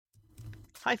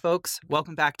Hi, folks.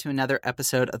 Welcome back to another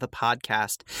episode of the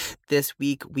podcast. This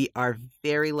week, we are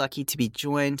very lucky to be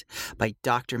joined by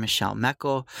Dr. Michele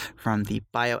Mekel from the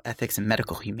Bioethics and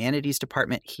Medical Humanities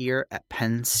Department here at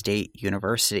Penn State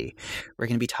University. We're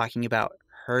going to be talking about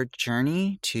her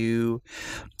journey to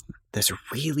this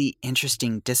really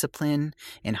interesting discipline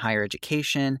in higher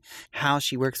education, how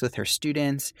she works with her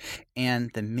students,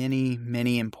 and the many,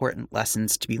 many important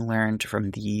lessons to be learned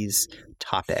from these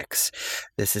topics.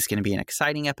 This is going to be an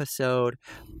exciting episode.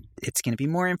 It's going to be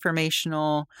more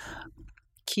informational.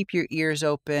 Keep your ears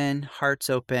open, hearts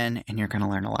open, and you're going to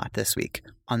learn a lot this week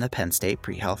on the Penn State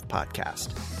Pre-Health Podcast.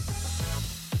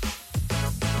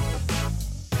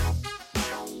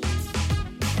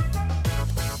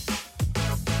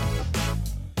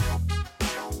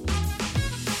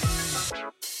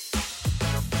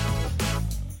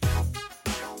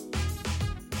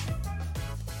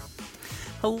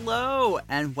 Hello,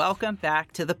 and welcome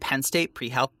back to the Penn State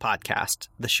Pre-Health Podcast,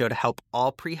 the show to help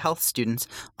all pre-health students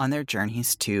on their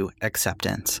journeys to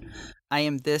acceptance. I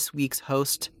am this week's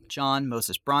host, John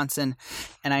Moses Bronson,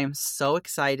 and I am so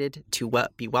excited to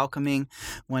be welcoming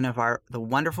one of the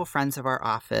wonderful friends of our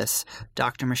office,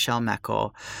 Dr. Michele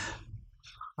Mekel.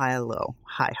 Hello.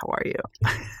 Hi, how are you?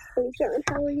 Hey, John,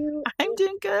 how are you? I'm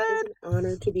doing good. It's an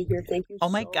honor to be here. Thank you so much. Oh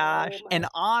my gosh, an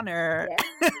honor.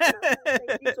 Yes.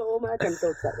 Thank you so much. I'm so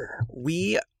excited.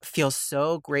 We feel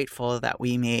so grateful that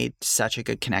we made such a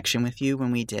good connection with you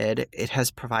when we did. It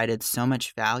has provided so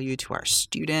much value to our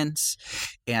students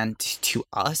and to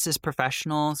us as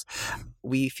professionals.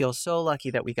 We feel so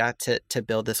lucky that we got to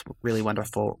build this really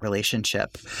wonderful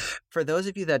relationship. For those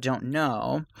of you that don't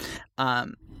know,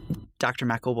 Dr.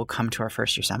 Mekel will come to our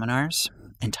first year seminars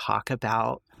and talk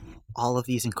about all of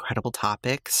these incredible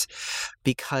topics,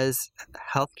 because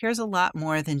healthcare is a lot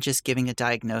more than just giving a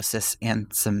diagnosis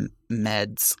and some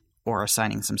meds or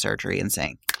assigning some surgery and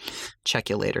saying, check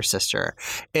you later, sister.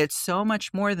 It's so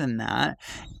much more than that.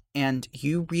 And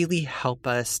you really help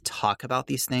us talk about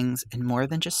these things in more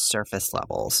than just surface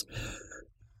levels.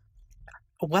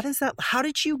 What is that? How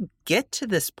did you get to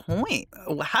this point?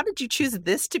 How did you choose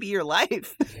this to be your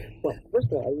life? Well, first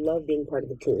of all, I love being part of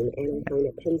the team, and I find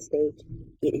at Penn State,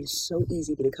 it is so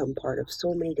easy to become part of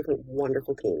so many different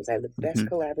wonderful teams. I have the best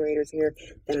collaborators here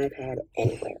than I've had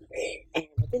anywhere. And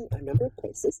I've been a number of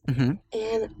places,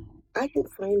 and I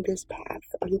didn't find this path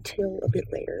until a bit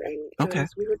later. And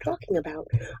as we were talking about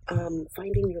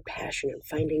finding your passion and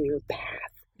finding your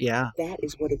path, that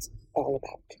is what it's all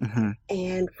about.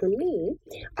 And for me,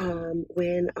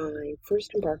 when I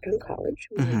first embarked on college,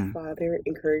 my father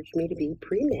encouraged me to be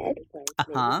pre-med, like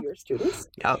many of your students.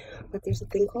 But there's a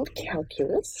thing called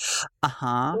calculus.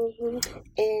 And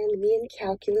me and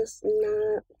calculus,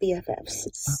 not BFFs.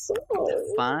 So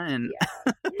fun.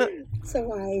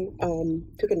 So I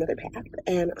took another path,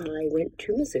 and I went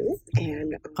to Mizzou,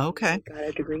 and got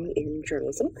a degree in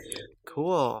journalism.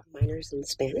 Cool. Minors in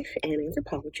Spanish and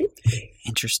anthropology.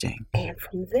 Interesting. And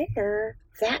from there,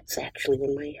 that's actually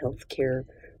when my healthcare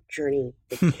journey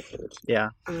began.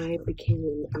 I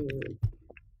became an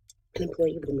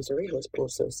employee of the Missouri Hospital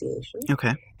Association.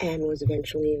 And was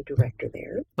eventually a director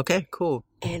there. Cool.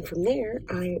 And from there,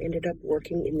 I ended up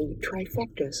working in the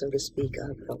trifecta, so to speak,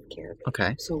 of healthcare.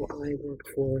 So I worked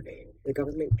for the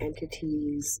government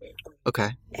entities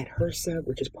at HRSA,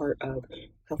 which is part of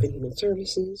Health and Human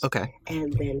Services.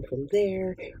 And then from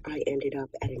there, I ended up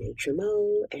at an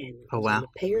HMO and on the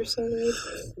payer side. And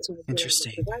so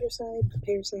Interesting. The provider side, the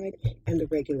payer side, and the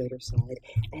regulator side.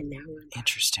 And now I'm on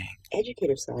the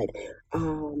educator side.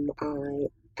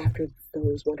 After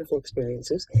those wonderful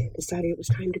experiences, decided it was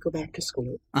time to go back to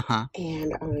school.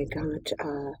 And I got,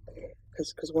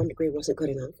 because one degree wasn't good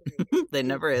enough. There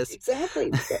never is.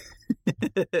 Exactly.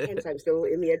 Hence, I'm still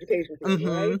in the education field,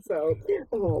 right? So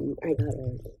I got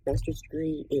a master's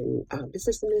degree in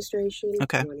business administration,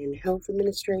 one in health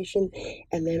administration,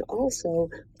 and then also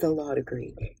the law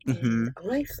degree. And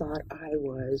I thought I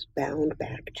was bound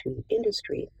back to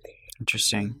industry.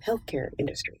 Interesting. Healthcare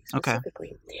industry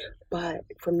specifically. But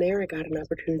from there, I got an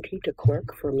opportunity to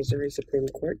clerk for Missouri Supreme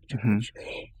Court judge.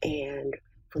 And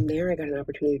from there, I got an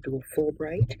opportunity to do a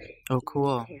Fulbright in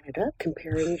Canada,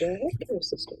 comparing the healthcare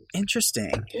system.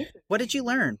 Interesting. What did you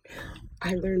learn?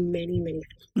 I learned many, many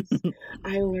things.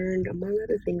 I learned, among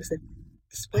other things, that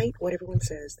despite what everyone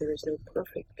says, there is no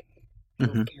perfect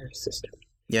healthcare system.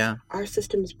 Our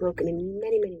system is broken in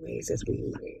many, many ways, as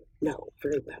we know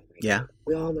very well. Right?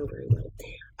 We all know very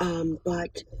well.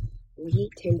 But we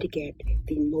tend to get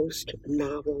the most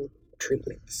novel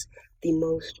treatments, the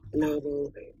most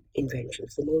novel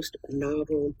inventions, the most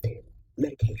novel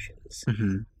medications.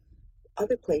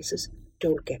 Other places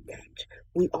don't get that.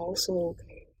 We also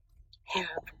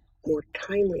have more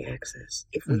timely access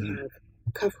if we have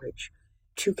coverage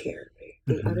to care.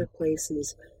 In other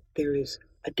places, there is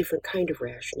a different kind of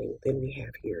rationing than we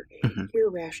have here. Here,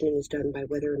 rationing is done by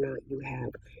whether or not you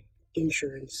have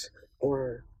insurance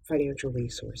or financial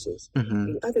resources.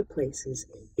 In other places,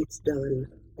 it's done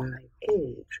by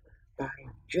age, by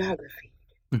geography,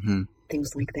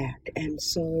 things like that. And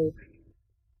so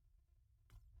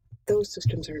those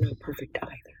systems are not perfect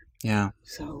either. Yeah.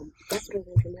 So that's what I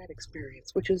learned from that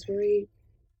experience, which is very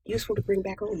useful to bring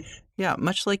back home. Yeah,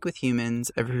 much like with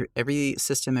humans, every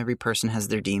system, every person has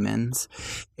their demons.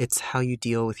 It's how you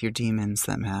deal with your demons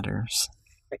that matters.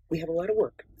 Right. We have a lot of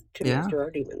work to master our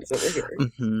demons over here.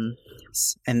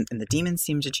 And the demons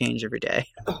seem to change every day.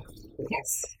 Oh,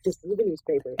 yes. Just read the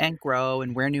newspaper. And grow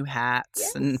and wear new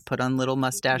hats and put on little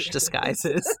mustache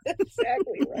disguises.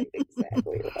 Exactly right.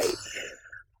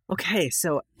 Okay,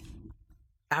 so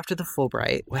after the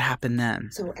Fulbright, what happened then?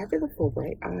 So after the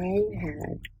Fulbright, I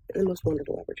had the most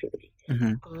wonderful opportunity.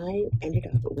 I ended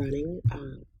up running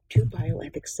 2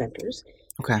 bioethics centers,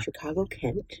 Chicago,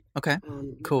 Kent,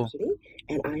 cool, University,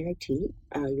 and IIT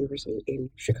University in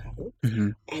Chicago,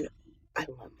 and I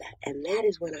love that. And that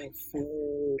is when I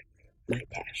found my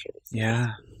passions.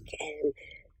 Yeah. And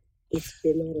it's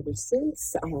been that ever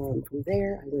since. From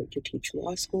there, I went to teach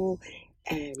law school.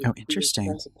 And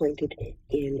interesting. I was appointed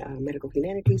in medical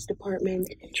humanities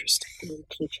department. Interesting. And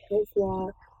teach health law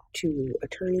to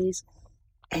attorneys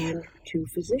and to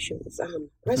physicians,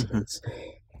 residents,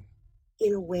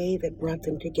 in a way that brought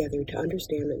them together to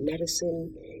understand that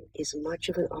medicine is much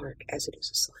of an art as it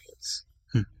is a science.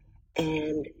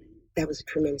 And that was a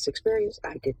tremendous experience.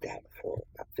 I did that for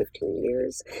about 15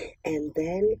 years. And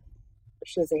then,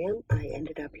 shazam, I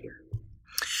ended up here.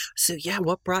 So,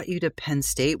 what brought you to Penn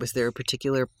State? Was there a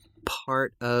particular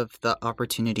part of the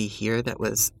opportunity here that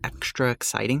was extra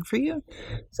exciting for you?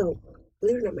 So,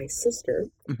 believe it or not, my sister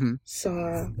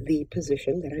saw the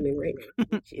position that I'm in right now,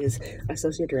 which is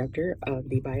Associate Director of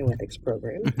the Bioethics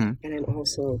program. And I'm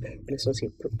also an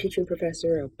Associate Teaching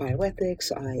Professor of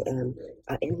Bioethics. I am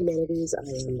in Humanities. I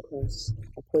am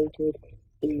cross-appointed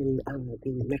in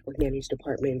the Medical Humanities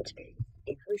Department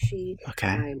in Hershey.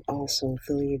 I'm also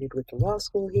affiliated with the law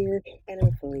school here, and I'm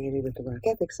affiliated with the Rock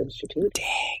Ethics Institute.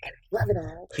 Dang. And I love it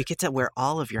all. You get to wear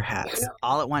all of your hats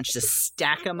all at once, just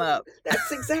stack them up.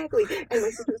 That's exactly. And my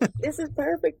sister was like, this is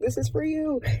perfect. This is for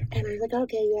you. And I was like,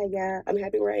 okay, yeah, I'm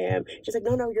happy where I am. She's like,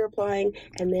 no, you're applying.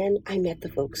 And then I met the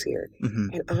folks here.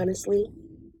 And honestly,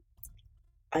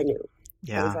 I knew.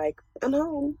 I was like, I'm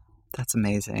home. That's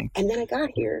amazing. And then I got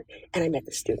here, and I met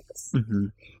the students.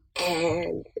 And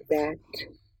that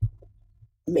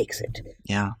makes it.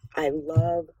 Yeah. I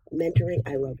love mentoring.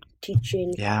 I love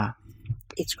teaching. Yeah.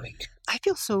 It's great. I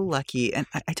feel so lucky, and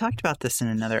I talked about this in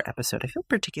another episode. I feel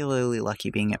particularly lucky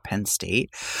being at Penn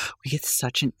State. We get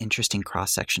such an interesting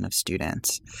cross-section of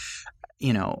students.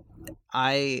 One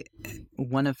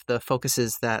of the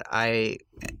focuses that I,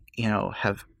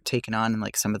 have taken on in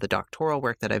like some of the doctoral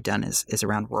work that I've done is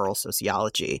around rural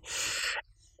sociology.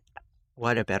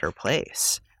 What a better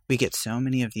place. We get so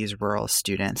many of these rural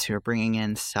students who are bringing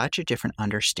in such a different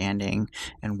understanding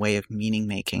and way of meaning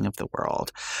making of the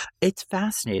world. It's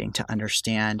fascinating to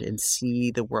understand and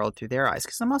see the world through their eyes,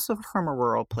 because I'm also from a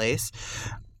rural place,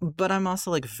 but I'm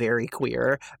also like very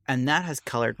queer, and that has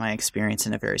colored my experience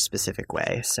in a very specific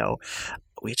way. So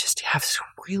we just have some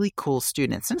really cool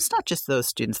students. And it's not just those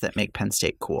students that make Penn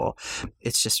State cool.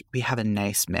 It's just we have a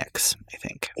nice mix, I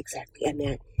think. Exactly. And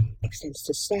that extends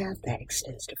to staff, that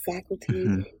extends to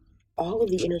faculty. All of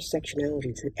the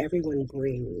intersectionalities that everyone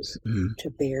brings to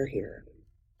bear here.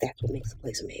 That's what makes the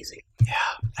place amazing. Yeah.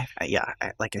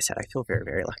 Like I said, I feel very,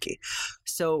 very lucky.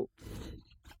 So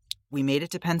we made it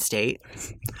to Penn State.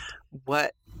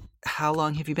 How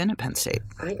long have you been at Penn State?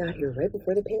 I got here right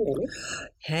before the pandemic.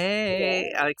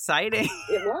 Hey, exciting.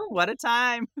 It was. What a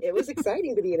time. It was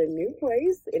exciting to be in a new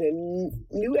place, in a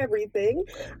new everything,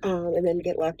 and then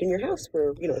get locked in your house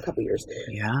for, a couple years.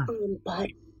 Yeah.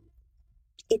 But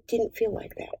it didn't feel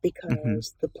like that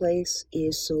because the place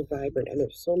is so vibrant and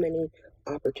there's so many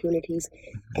opportunities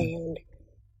and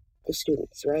the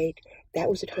students, right? That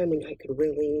was a time when I could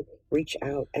really reach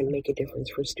out and make a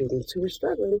difference for students who were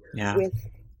struggling with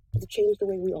to change the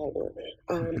way we all were.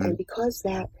 And because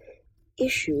that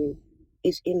issue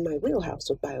is in my wheelhouse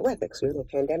of bioethics,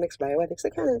 pandemics, bioethics, they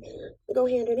kind of go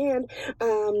hand in hand.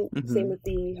 Same with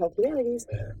the health humanities.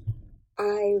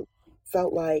 I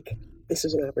felt like this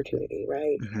is an opportunity,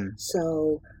 right?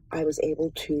 So I was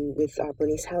able to, with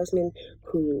Bernice Hausman,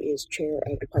 who is chair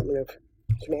of Department of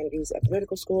Humanities at the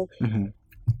medical school,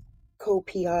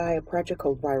 co-PI a project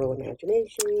called Viral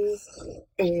Imagination,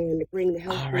 and bring the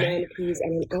health humanities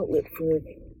and an outlet for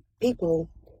people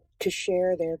to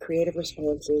share their creative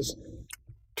responses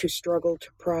to struggle, to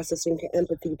processing, to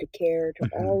empathy, to care,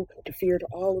 to fear, to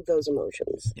all of those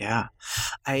emotions. Yeah.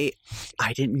 I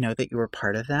didn't know that you were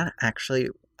part of that. Actually,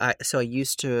 so I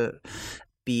used to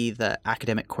be the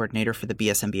academic coordinator for the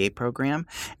BSMBA program,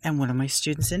 and one of my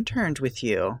students interned with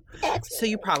you. Excellent. So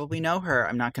you probably know her.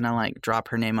 I'm not going to drop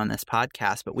her name on this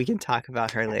podcast, but we can talk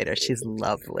about her later. She's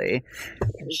lovely.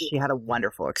 She had a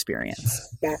wonderful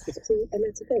experience. And that's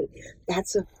the thing.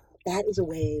 That is a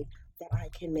way that I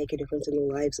can make a difference in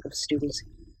the lives of students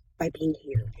by being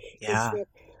here. Yeah. Is that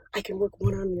I can work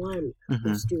one-on-one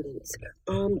with students.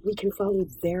 We can follow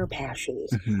their passions.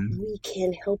 We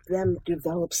can help them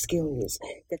develop skills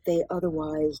that they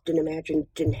otherwise didn't imagine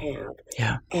didn't have.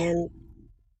 Yeah. And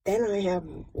then I have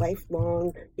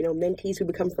lifelong, mentees who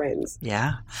become friends.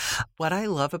 Yeah. What I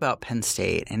love about Penn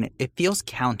State, and it feels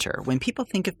counter, when people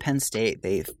think of Penn State,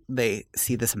 they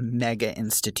see this mega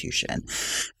institution,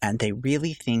 and they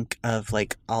really think of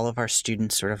all of our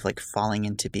students sort of falling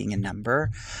into being a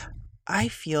number. I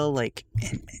feel like,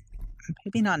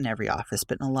 maybe not in every office,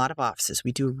 but in a lot of offices,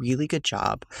 we do a really good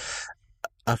job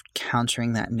of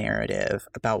countering that narrative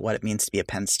about what it means to be a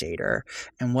Penn Stater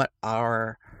and what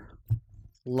our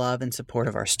love and support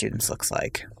of our students looks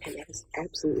like. And that is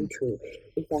absolutely true.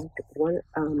 In fact,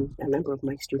 a number of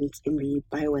my students in the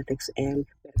Bioethics and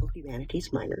Medical Humanities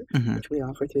minor, which we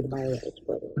offer through the Bioethics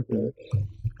program,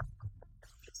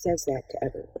 says that to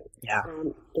everyone. Yeah.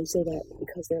 They say that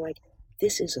because they're like,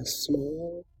 this is a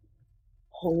small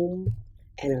home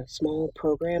and a small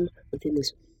program within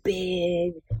this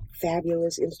big,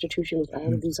 fabulous institution with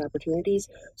all of these opportunities.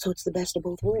 So it's the best of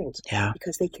both worlds. Yeah.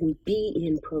 Because they can be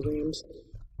in programs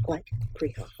like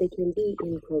pre-health. They can be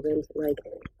in programs like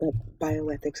the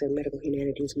Bioethics and Medical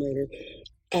Humanities minor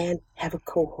and have a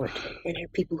cohort and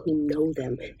have people who know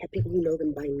them, have people who know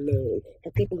them by name,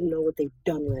 have people who know what they've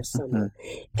done last summer,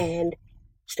 and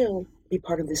still be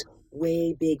part of this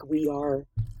way big we are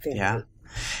family. Yeah.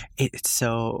 It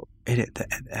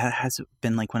has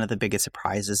been one of the biggest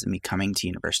surprises in me coming to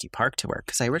University Park to work,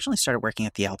 because I originally started working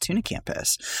at the Altoona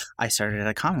campus. I started at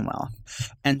a Commonwealth,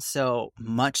 and so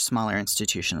much smaller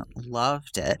institution.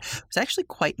 Loved it. I was actually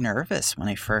quite nervous when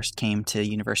I first came to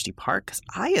University Park, because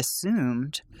I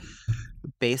assumed,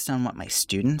 based on what my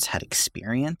students had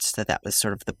experienced, that was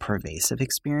sort of the pervasive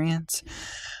experience,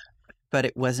 but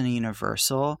it wasn't a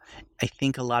universal. I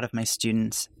think a lot of my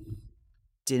students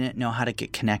didn't know how to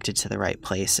get connected to the right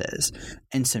places.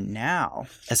 And so now,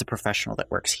 as a professional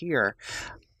that works here,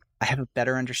 I have a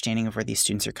better understanding of where these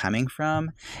students are coming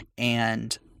from.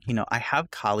 And, I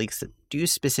have colleagues that do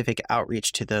specific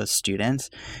outreach to those students,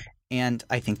 and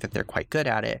I think that they're quite good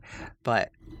at it. But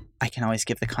I can always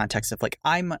give the context of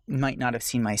I might not have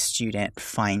seen my student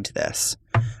find this.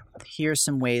 Here's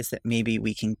some ways that maybe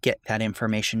we can get that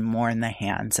information more in the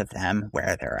hands of them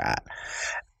where they're at.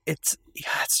 It's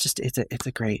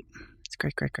a great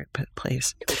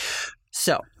place.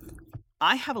 So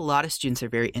I have a lot of students that are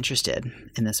very interested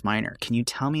in this minor. Can you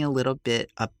tell me a little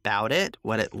bit about it,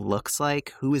 what it looks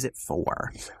like? Who is it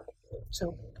for?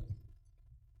 So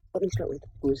let me start with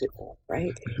who is it for,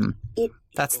 right?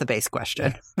 That's the base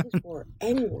question. It's for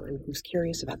anyone who's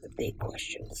curious about the big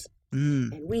questions.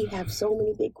 And we have so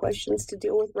many big questions to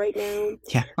deal with right now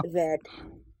that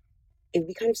it would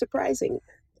be kind of surprising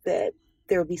that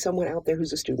there will be someone out there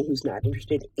who's a student who's not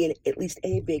interested in at least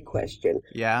a big question.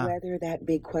 Yeah. Whether that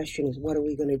big question is, what are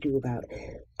we going to do about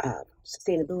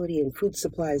sustainability and food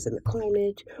supplies and the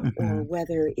climate, or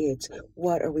whether it's,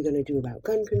 what are we going to do about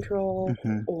gun control,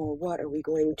 or what are we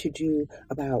going to do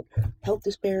about health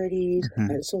disparities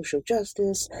and social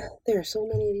justice. There are so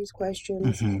many of these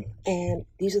questions, and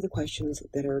these are the questions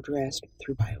that are addressed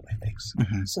through bioethics.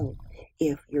 So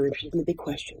if you're interested in the big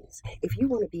questions, if you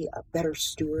want to be a better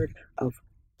steward of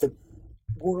the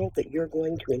world that you're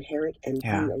going to inherit and be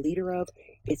a leader of,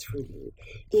 it's for you.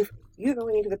 If you're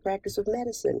going into the practice of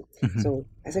medicine, so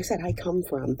as I said, I come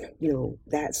from,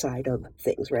 that side of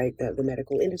things, right? The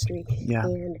medical industry.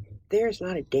 And there's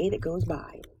not a day that goes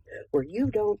by where you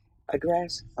don't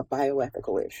address a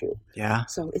bioethical issue.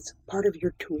 So it's part of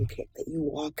your toolkit that you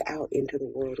walk out into the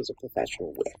world as a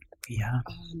professional with.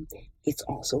 It's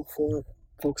also for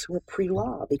folks who are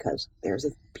pre-law, because there's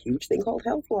a huge thing called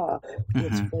health law.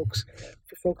 It's for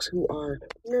folks who are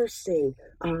nursing,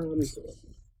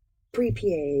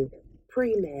 pre-PA,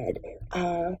 pre-med,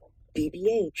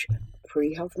 BBH,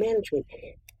 pre-health management,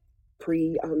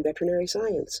 pre-veterinary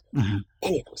science,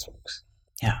 any of those folks.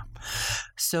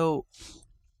 So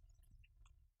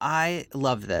I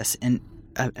love this. And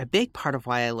a big part of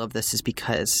why I love this is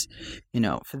because,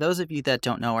 for those of you that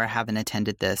don't know or haven't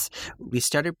attended this, we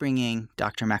started bringing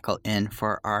Dr. Mekel in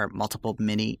for our multiple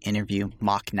mini interview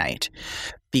mock night,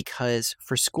 because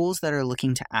for schools that are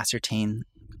looking to ascertain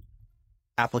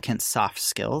applicants' soft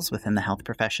skills within the health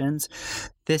professions,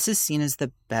 this is seen as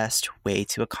the best way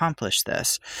to accomplish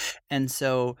this. And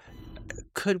so,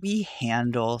 could we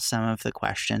handle some of the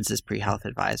questions as pre-health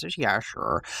advisors? Yeah,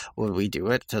 sure. Will we do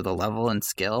it to the level and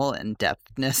skill and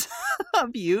depthness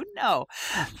of you? No.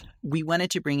 We wanted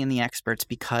to bring in the experts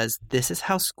because this is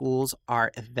how schools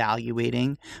are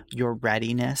evaluating your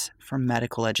readiness for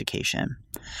medical education.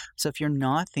 So if you're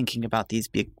not thinking about these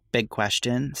big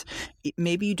questions,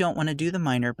 maybe you don't want to do the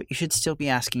minor, but you should still be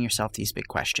asking yourself these big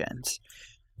questions.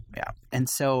 Yeah. And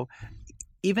so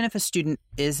even if a student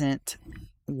isn't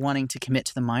wanting to commit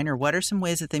to the minor, what are some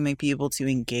ways that they might be able to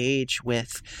engage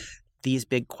with these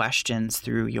big questions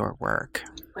through your work?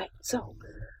 Right. So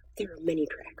there are many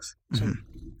tracks. So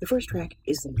the first track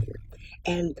is the minor.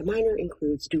 And the minor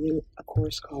includes doing a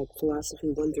course called Philosophy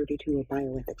 132 or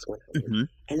Bioethics 100.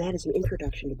 And that is an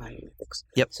introduction to bioethics.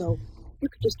 Yep. So you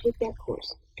could just take that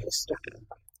course and start.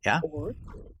 Yeah. Or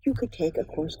you could take a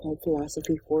course called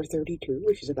Philosophy 432,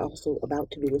 which is also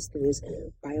about to be listed as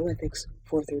Bioethics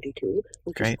 432,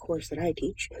 which is a course that I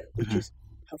teach, which is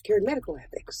healthcare and medical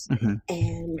ethics.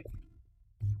 And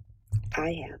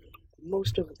I have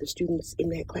most of the students in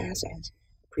that class as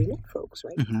pre-med folks,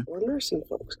 right? Or nursing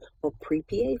folks, or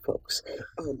pre-PA folks,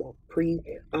 or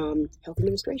pre-health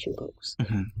administration folks.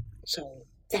 So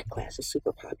that class is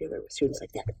super popular with students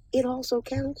like that. It also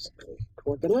counts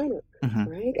toward the minor,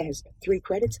 right? As 3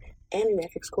 credits and an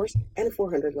ethics course and a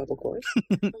 400 level course.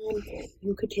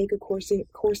 You could take a course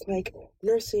like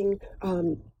nursing,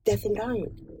 death and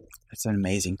dying. That's an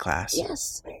amazing class.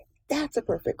 Yes, that's a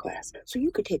perfect class. So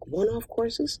you could take one-off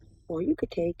courses, or you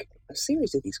could take a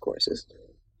series of these courses,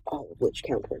 all of which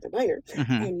count toward the minor,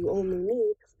 and you only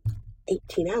need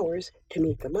 18 hours to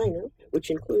meet the minor, which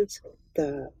includes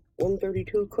the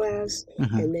 132 class,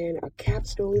 and then a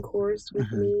capstone course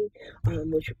with me,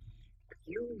 which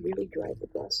you really drive the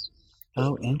bus.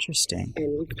 Oh, interesting.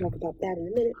 And we can talk about that in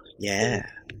a minute. Yeah.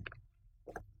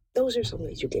 Those are some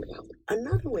ways you get involved.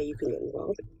 Another way you can get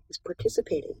involved is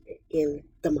participating in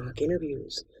the mock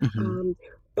interviews,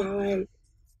 by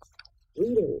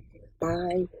reading,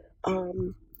 by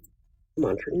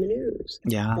monitoring the news,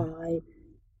 by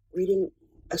reading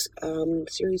a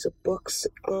series of books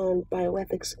on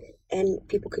bioethics, and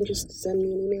people can just send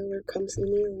me an email or come see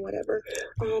me or whatever.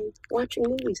 Watching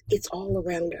movies, it's all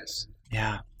around us.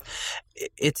 Yeah.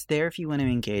 It's there if you want to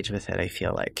engage with it, I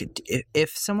feel like.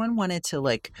 If someone wanted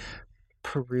to,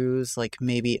 peruse,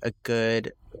 maybe a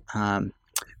good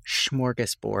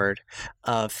smorgasbord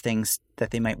of things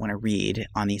that they might want to read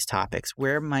on these topics,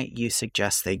 where might you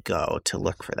suggest they go to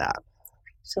look for that?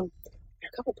 So there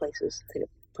are a couple places that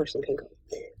a person can go.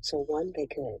 So one, they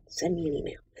could send me an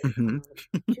email.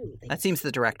 Two, that seems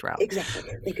the direct route.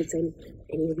 Exactly. They could send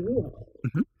any of you all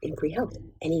in pre-health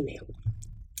an email.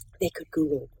 They could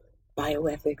Google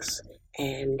bioethics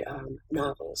and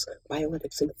novels,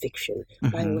 bioethics and fiction,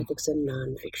 bioethics and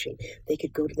nonfiction. They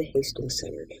could go to the Hastings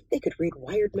Center. They could read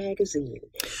Wired magazine.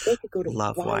 They could go to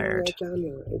Wired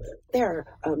online. There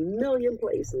are a million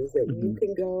places that you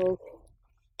can go,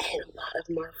 and a lot of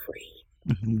them are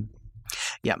free.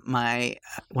 Yeah,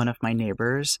 one of my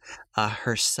neighbors,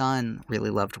 her son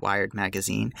really loved Wired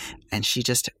magazine, and she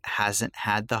just hasn't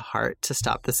had the heart to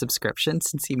stop the subscription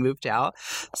since he moved out.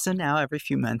 So now every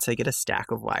few months I get a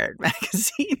stack of Wired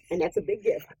magazine. And that's a big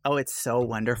gift. Oh, it's so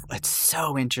wonderful. It's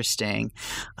so interesting.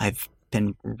 I've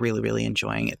been really, really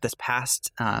enjoying it. This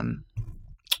past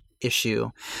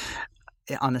issue,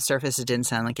 on the surface, it didn't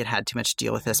sound like it had too much to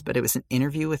deal with this, but it was an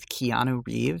interview with Keanu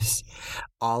Reeves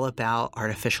all about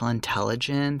artificial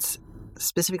intelligence,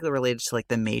 specifically related to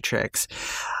the Matrix.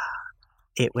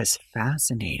 It was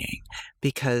fascinating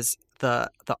because the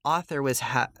author was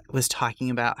talking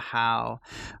about how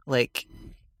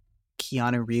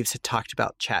Keanu Reeves had talked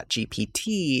about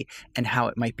ChatGPT and how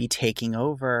it might be taking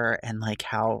over, and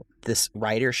how this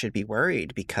writer should be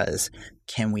worried because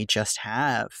can we just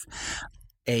have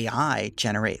AI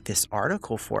generate this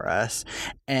article for us?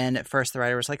 And at first the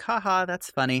writer was like, haha, that's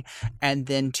funny. And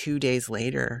then 2 days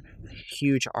later, a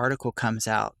huge article comes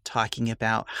out talking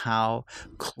about how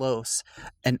close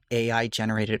an AI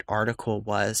generated article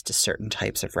was to certain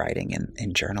types of writing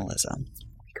in journalism.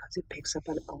 Because it picks up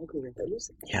on algorithms.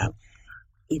 Yeah.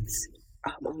 It's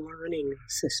a learning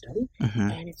system,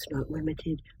 and it's not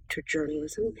limited to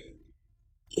journalism.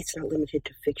 It's not limited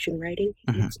to fiction writing.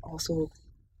 It's also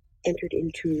entered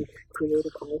into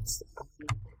creative arts,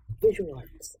 visual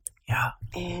arts. Yeah.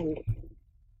 And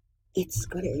it's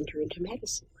going to enter into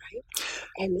medicine, right?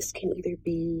 And this can either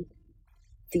be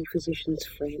the physician's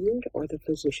friend or the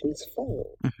physician's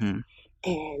foe. Mm-hmm.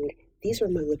 And these are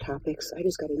among the topics. I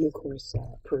just got a new course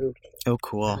approved. Oh,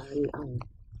 cool. On,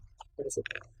 what is it?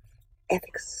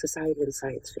 Ethics, Society, and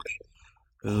Science Fiction.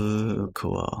 Ooh,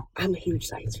 cool. I'm a huge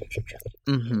science fiction junkie.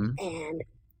 Mm-hmm. And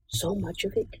so much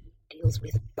of it deals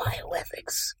with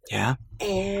bioethics. Yeah.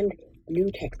 And new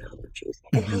technologies.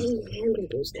 And how we handle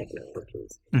those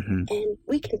technologies. Mm-hmm. And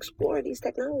we can explore these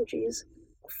technologies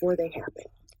before they happen.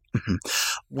 Mm-hmm.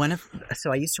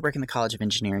 So I used to work in the College of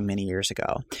Engineering many years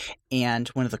ago, and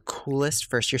one of the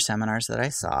coolest first-year seminars that I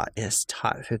saw is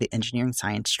taught through the Engineering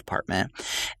Science Department,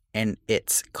 and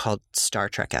it's called Star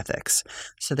Trek Ethics.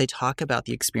 So they talk about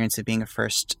the experience of being a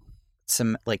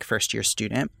first-year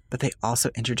student, but they also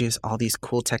introduce all these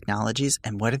cool technologies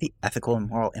and what are the ethical and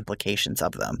moral implications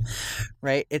of them,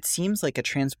 right? It seems like a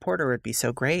transporter would be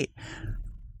so great,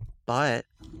 but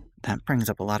that brings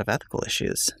up a lot of ethical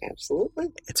issues. Absolutely.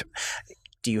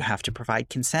 Do you have to provide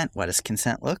consent? What does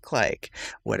consent look like?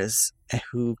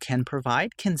 Who can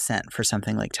provide consent for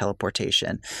something like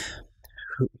teleportation?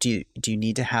 Do you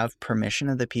need to have permission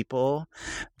of the people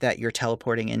that you're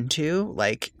teleporting into?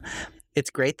 Like,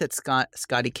 it's great that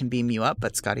Scotty can beam you up,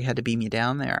 but Scotty had to beam you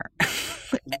down there.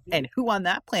 And who on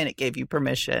that planet gave you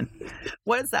permission?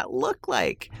 What does that look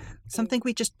like? Something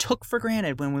we just took for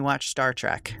granted when we watched Star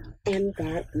Trek. And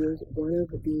that is one of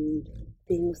the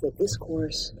things that this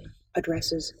course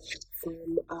addresses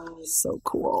from so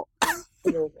cool.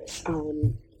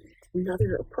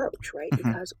 Another approach, right?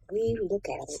 Mm-hmm. Because we look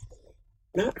at it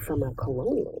not from a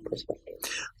colonial perspective,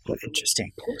 but from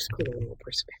interesting a post-colonial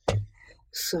perspective.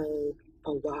 So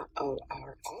a lot of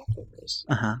our authors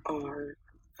are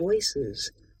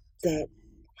voices that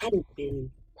hadn't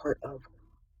been part of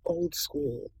old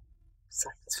school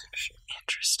science fiction.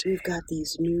 Interesting. We've got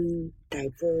these new,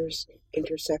 diverse,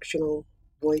 intersectional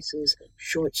voices,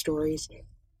 short stories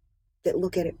that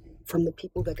look at it from the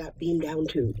people that got beamed down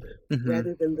to,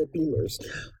 rather than the beamers.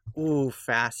 Ooh,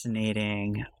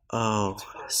 fascinating. Oh,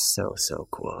 so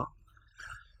cool.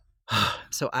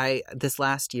 So this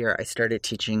last year, I started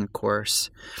teaching a course.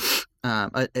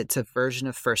 It's a version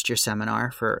of first-year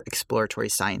seminar for exploratory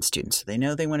science students. So they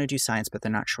know they want to do science, but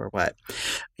they're not sure what.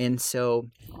 And so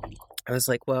I was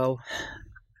like, well,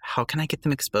 how can I get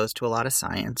them exposed to a lot of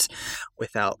science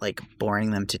without like boring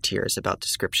them to tears about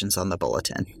descriptions on the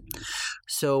bulletin?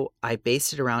 So I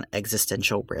based it around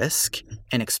existential risk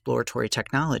and exploratory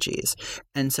technologies.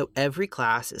 And so every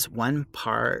class is one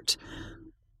part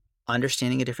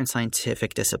understanding a different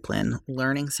scientific discipline,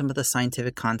 learning some of the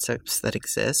scientific concepts that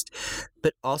exist,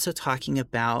 but also talking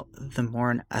about the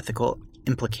moral and ethical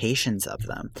implications of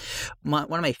them.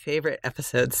 One of my favorite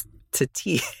classes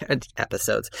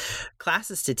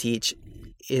to teach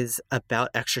is about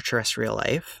extraterrestrial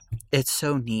life. It's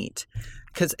so neat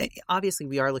because obviously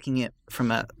we are looking at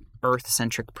from a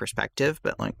Earth-centric perspective,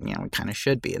 but we kind of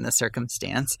should be in this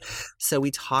circumstance. So we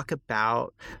talk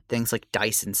about things like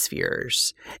Dyson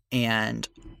spheres and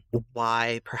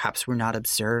why perhaps we're not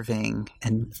observing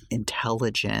and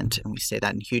intelligent, and we say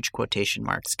that in huge quotation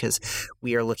marks because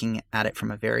we are looking at it from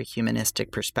a very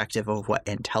humanistic perspective of what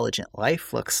intelligent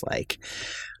life looks like.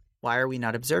 Why are we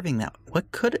not observing that?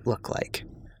 What could it look like?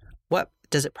 What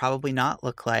does it probably not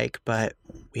look like, but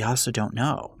we also don't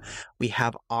know. We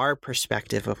have our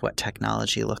perspective of what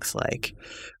technology looks like,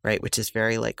 right? Which is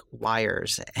very like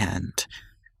wires and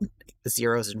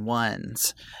zeros and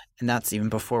ones. And that's even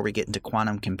before we get into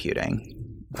quantum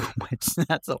computing, which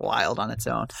that's a wild on its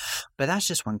own. But that's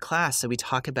just one class. So we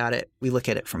talk about it. We look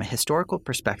at it from a historical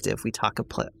perspective. We talk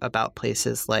about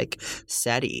places like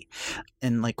SETI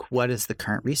and like what is the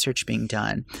current research being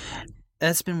done.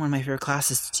 That's been one of my favorite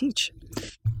classes to teach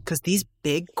because these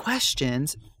big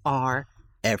questions are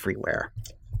everywhere.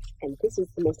 And this is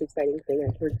the most exciting thing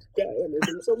I've heard today. And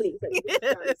there's been so many exciting things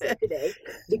John said today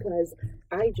because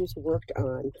I just worked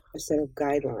on a set of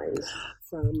guidelines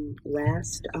from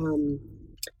last.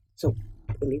 So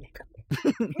let me back up.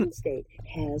 Penn State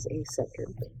has a center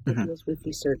that deals with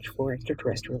research for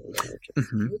extraterrestrial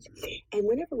intelligence. Right? And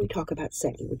whenever we talk about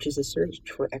SETI, which is a search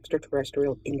for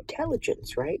extraterrestrial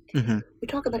intelligence, right? We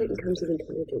talk about it in terms of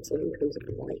intelligence and in terms of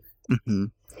life.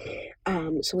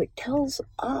 So it tells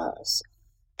us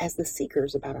as the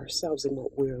seekers about ourselves and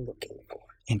what we're looking for.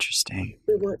 Interesting.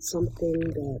 We want something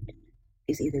that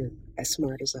is either as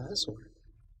smart as us or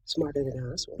smarter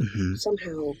than us, or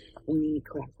somehow we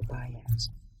classify as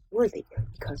worthy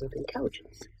because of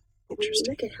intelligence. But when you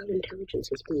look at how intelligence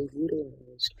is being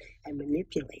utilized and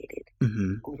manipulated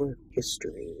over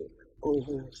history,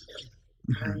 over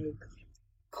time,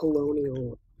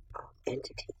 colonial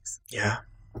entities. Yeah.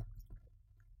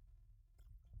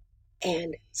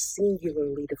 And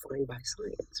singularly defined by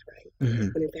science, right? Mm-hmm.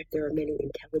 When in fact there are many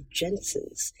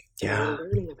intelligences, and Yeah. we're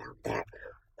learning about that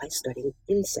by studying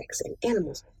insects and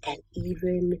animals and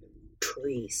even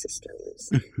tree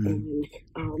systems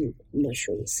and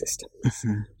mushroom systems.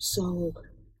 So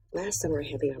last summer I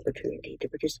had the opportunity to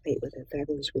participate with a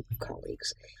fabulous group of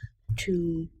colleagues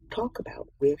to talk about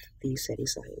with these SETI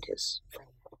scientists from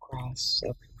across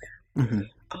everywhere.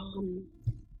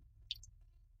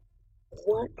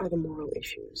 What are the moral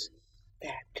issues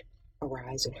that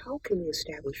arise, and how can we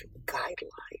establish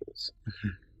guidelines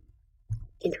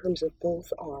in terms of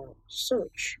both our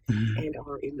search and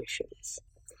our emissions?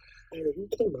 And we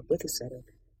came up with a set of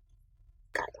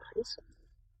guidelines,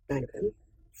 9 of them,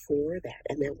 for that.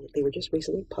 And they were just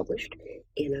recently published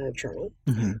in a journal.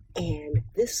 And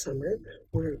this summer,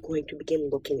 we're going to begin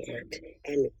looking at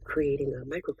and creating a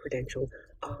micro-credential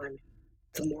on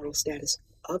the moral status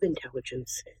of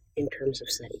intelligence in terms of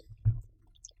SETI.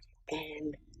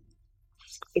 And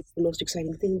it's the most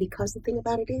exciting thing, because the thing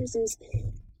about it is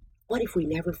what if we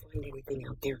never find anything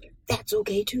out there? That's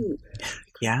okay too.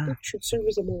 Yeah. That should serve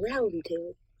as a morality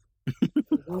tale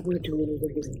for what we're doing over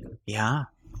here. Yeah.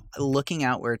 Looking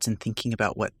outwards and thinking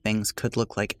about what things could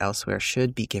look like elsewhere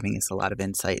should be giving us a lot of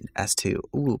insight as to,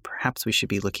 perhaps we should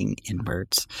be looking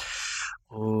inwards.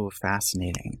 Oh,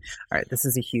 fascinating. All right, this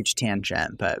is a huge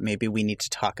tangent, but maybe we need to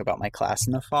talk about my class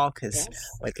in the fall, because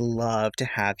I'd love to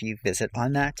have you visit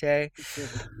on that day.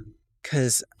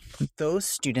 Because those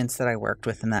students that I worked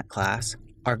with in that class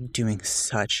are doing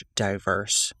such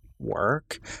diverse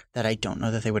work that I don't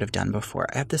know that they would have done before.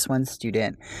 I have this one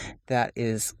student that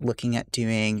is looking at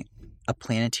doing a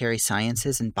planetary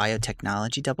sciences and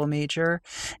biotechnology double major,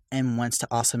 and wants to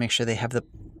also make sure they have the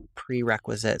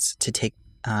prerequisites to take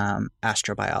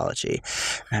astrobiology.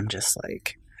 And I'm just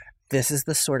like, this is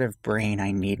the sort of brain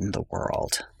I need in the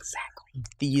world. Exactly.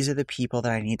 These are the people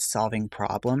that I need solving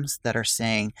problems, that are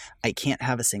saying, I can't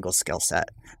have a single skill set.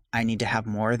 I need to have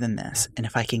more than this. And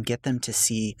if I can get them to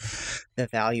see the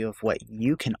value of what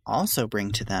you can also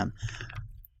bring to them,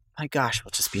 my gosh,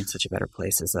 we'll just be in such a better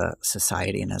place as a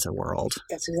society and as a world.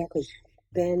 That's exactly.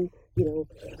 Then,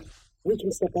 we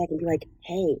can step back and be like,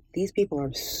 hey, these people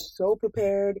are so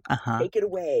prepared. Take it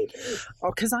away.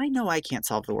 Because I know I can't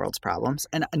solve the world's problems,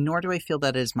 and nor do I feel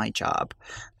that is my job.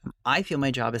 I feel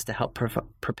my job is to help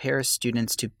prepare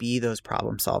students to be those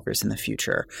problem solvers in the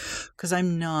future, because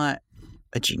I'm not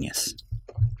a genius.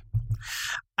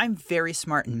 I'm very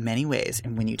smart in many ways.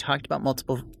 And when you talked about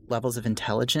multiple levels of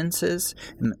intelligences,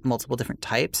 multiple different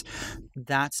types,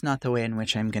 that's not the way in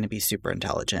which I'm going to be super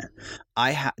intelligent.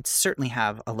 I certainly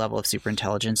have a level of super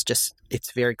intelligence. Just,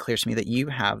 it's very clear to me that you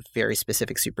have very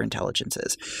specific super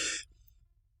intelligences.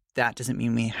 That doesn't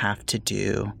mean we have to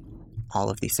do all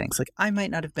of these things. Like, I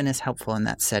might not have been as helpful in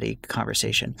that SETI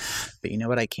conversation, but you know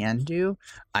what I can do?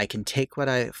 I can take what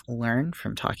I've learned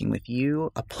from talking with you,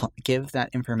 give that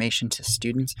information to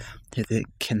students who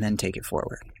can then take it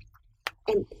forward.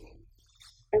 And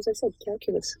as I said,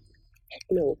 calculus, heck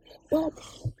no. But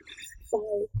by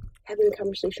having a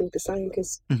conversation with the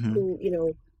scientists who,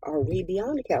 are way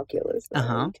beyond calculus,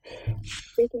 right?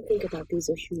 They can think about these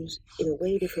issues in a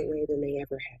way different way than they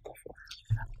ever have before.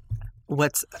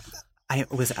 I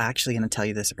was actually going to tell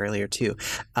you this earlier, too.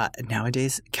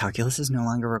 Nowadays, calculus is no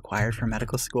longer required for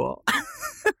medical school.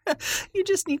 You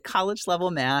just need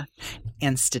college-level math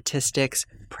and statistics,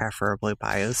 preferably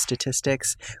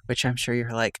biostatistics, which I'm sure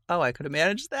you're like, oh, I could have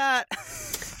managed that.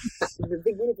 The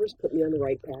universe put me on the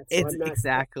right path. So I'm not,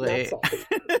 exactly.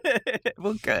 Not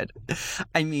Well, good.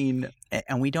 I mean,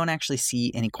 and we don't actually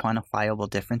see any quantifiable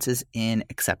differences in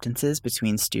acceptances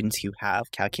between students who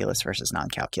have calculus versus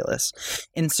non-calculus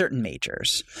in certain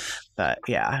majors. But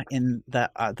yeah, in the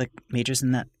majors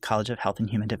in the College of Health and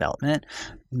Human Development,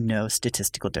 no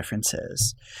statistical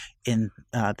differences in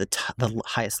the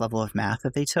highest level of math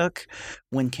that they took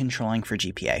when controlling for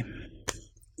GPA.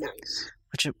 Nice.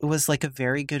 Which was like a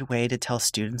very good way to tell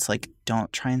students, like,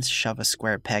 don't try and shove a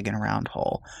square peg in a round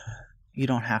hole. You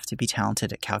don't have to be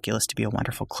talented at calculus to be a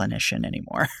wonderful clinician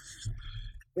anymore.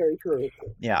 Very true.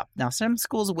 Yeah. Now, some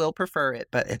schools will prefer it,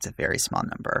 but it's a very small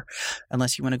number.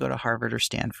 Unless you want to go to Harvard or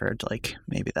Stanford, like,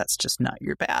 maybe that's just not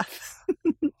your path.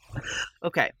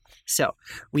 Okay. So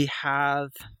we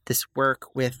have this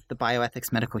work with the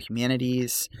Bioethics Medical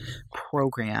Humanities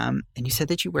program, and you said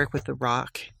that you work with the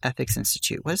Rock Ethics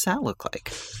Institute. What does that look like?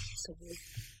 So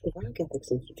the Rock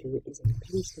Ethics Institute is a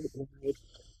Penn State-wide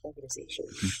organization.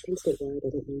 Penn State wide, I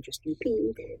don't mean just UP,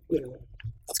 you know.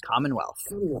 It's Commonwealth.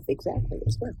 Commonwealth, exactly,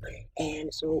 as well.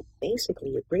 And so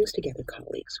basically it brings together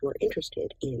colleagues who are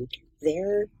interested in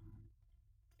their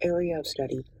area of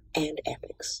study and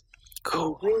ethics.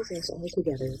 Cool. And brings us all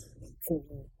together for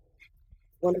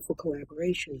wonderful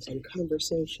collaborations and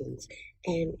conversations,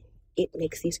 and it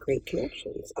makes these great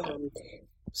connections.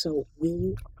 So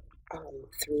we,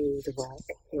 through the ROC,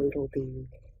 handle the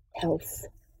health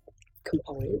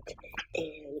component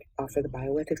and offer the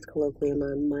bioethics colloquium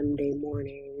on Monday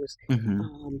mornings.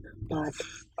 But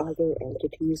other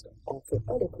entities offer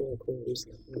other colloquiums,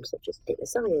 such as data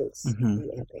science and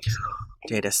ethics.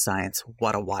 Data science,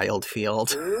 what a wild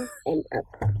field. And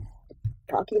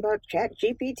talking about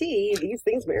ChatGPT, these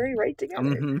things marry right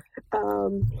together.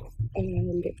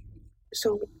 And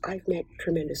so I've met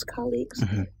tremendous colleagues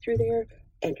through there,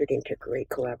 entered into great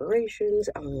collaborations.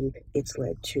 It's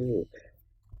led to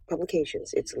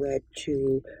publications. It's led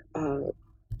to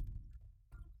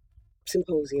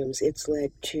symposiums. It's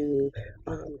led to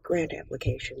grant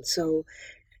applications. So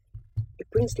it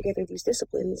brings together these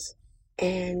disciplines,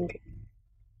 and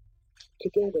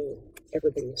together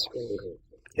everybody is stronger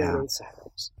than in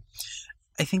silos.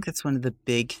 I think that's one of the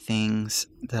big things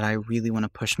that I really want to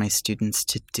push my students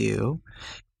to do,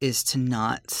 is to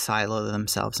not silo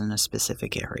themselves in a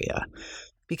specific area.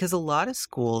 Because a lot of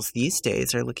schools these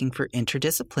days are looking for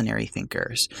interdisciplinary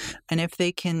thinkers. And if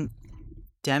they can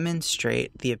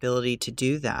demonstrate the ability to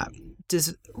do that,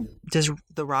 does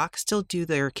the ROC still do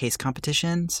their case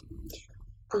competitions?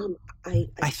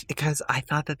 Because I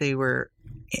thought that they were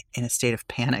in a state of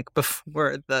panic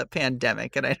before the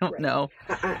pandemic, and I don't know.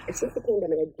 Since the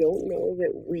pandemic, I don't know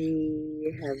that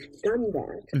we have done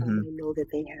that. I know that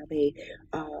they have a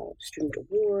student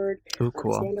award,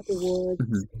 stand-up awards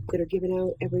that are given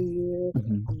out every year.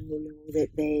 I know that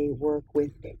they work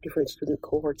with different student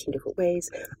cohorts in different ways.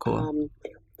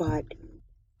 But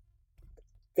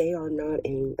they are not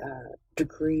a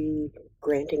degree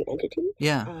granting entity.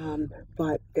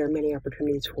 But there are many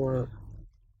opportunities for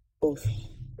both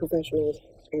professionals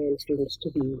and students to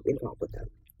be involved with them.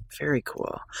 Very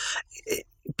cool.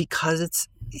 Because it's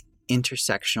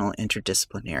intersectional,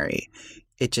 interdisciplinary,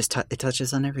 it just it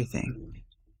touches on everything.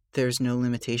 There's no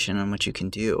limitation on what you can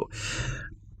do.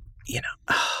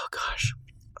 Oh gosh,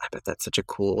 I bet that's such a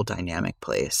cool dynamic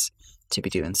place to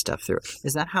be doing stuff through.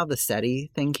 Is that how the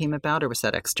SETI thing came about, or was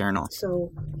that external?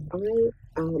 So I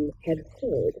had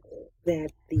heard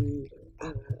that the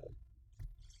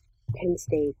Penn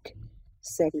State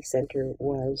SETI Center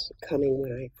was coming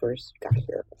when I first got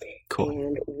here. Cool.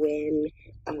 And when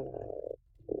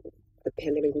the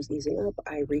pandemic was easing up,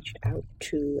 I reached out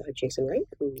to Jason Wright,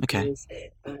 who is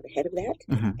the head of that,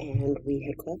 and we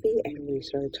had coffee and we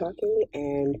started talking,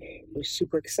 and it was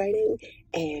super exciting,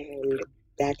 and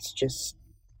that's just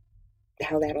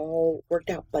how that all worked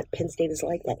out. But Penn State is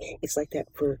like that. It's like that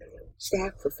for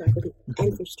staff, for faculty,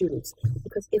 and for students.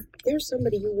 Because if there's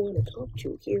somebody you want to talk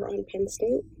to here on Penn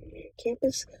State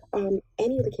campus,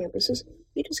 any of the campuses,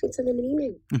 you just can send them an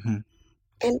email.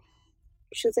 And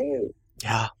Shazam.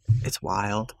 Yeah, it's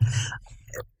wild.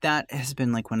 That has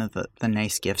been like one of the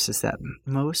nice gifts, is that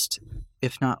most,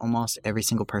 if not almost every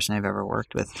single person I've ever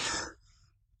worked with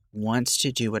wants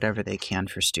to do whatever they can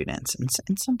for students. And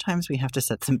sometimes we have to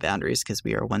set some boundaries because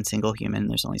we are one single human.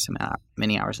 There's only so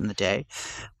many hours in the day.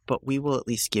 But we will at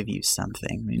least give you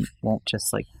something. We won't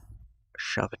just like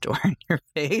shove a door in your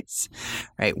face,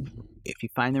 right? If you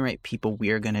find the right people, we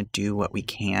are going to do what we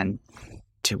can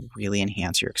to really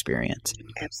enhance your experience.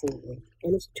 Absolutely.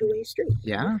 And it's a two-way street.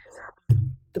 Yeah.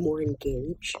 The more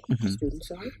engaged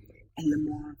students are, and the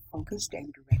more focused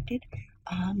and directed,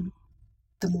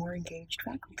 the more engaged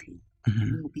faculty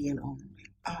will be in all.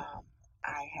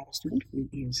 I had a student who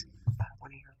is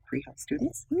one of your pre-health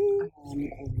students,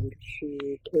 and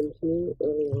she came to me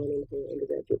early on in her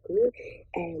undergraduate career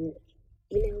and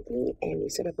emailed me, and we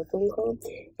set up a phone call,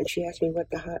 and she asked me what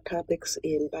the hot topics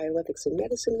in bioethics and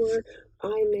medicine were.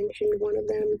 I mentioned one of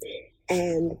them,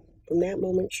 and from that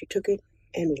moment she took it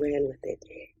and ran with it,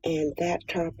 and that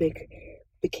topic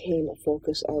became a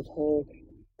focus of her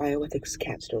bioethics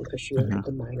capstone, because she went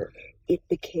the minor. It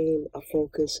became a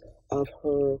focus of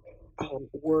her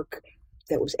work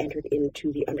that was entered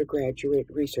into the undergraduate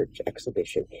research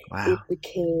exhibition. Wow. It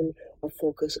became a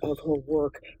focus of her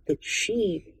work that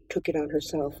she took it on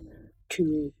herself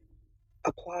to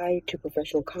apply to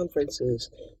professional conferences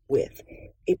with.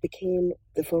 It became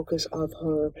the focus of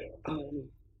her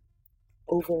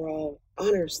overall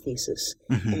honors thesis.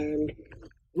 And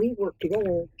we worked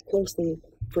together closely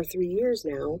for 3 years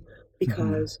now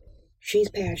because she's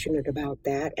passionate about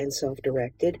that and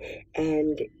self-directed,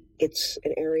 and it's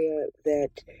an area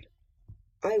that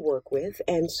I work with,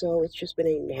 and so it's just been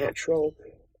a natural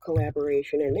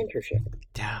collaboration and mentorship.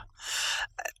 Yeah.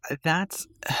 That's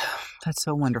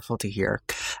so wonderful to hear,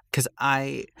 because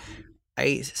I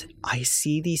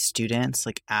see these students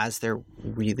like as they're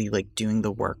really like doing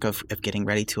the work of getting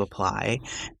ready to apply.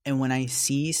 And when I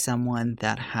see someone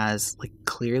that has like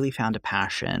clearly found a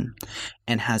passion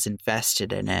and has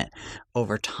invested in it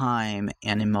over time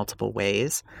and in multiple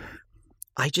ways,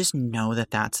 I just know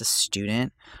that that's a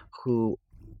student who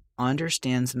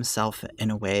understands himself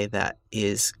in a way that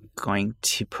is going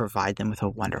to provide them with a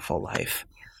wonderful life.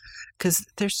 Because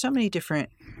there's so many different,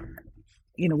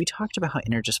 we talked about how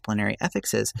interdisciplinary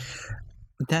ethics is.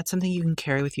 That's something you can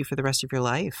carry with you for the rest of your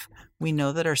life. We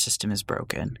know that our system is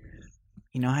broken.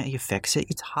 You know how you fix it?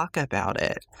 You talk about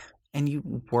it and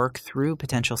you work through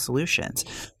potential solutions.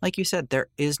 Like you said, there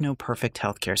is no perfect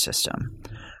healthcare system.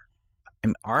 I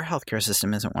mean, our healthcare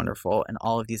system isn't wonderful, and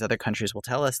all of these other countries will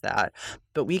tell us that.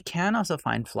 But we can also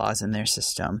find flaws in their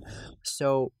system.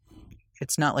 So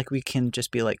it's not like we can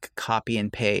just be like copy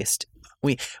and paste.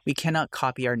 We cannot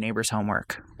copy our neighbor's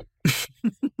homework.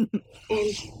 And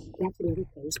that's another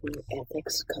place where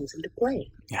ethics comes into play.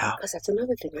 Yeah. Because that's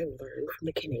another thing I learned from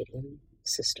the Canadian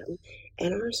system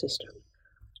and our system.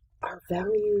 Our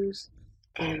values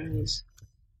as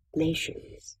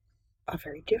nations are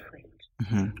very different.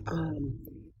 Mm-hmm.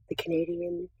 The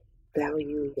Canadian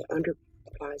value that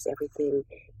underlies everything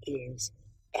is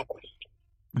equity.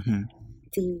 Mm-hmm.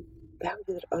 The value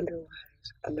that underlies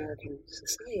American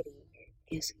society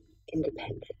is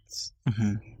independence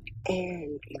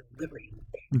and liberty.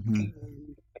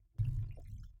 And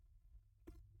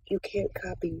you can't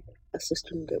copy a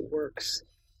system that works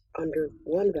under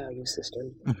one value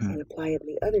system and apply it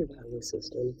in the other value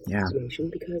system as a nation,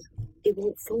 because it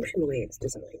won't function the way it's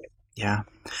designed. Yeah.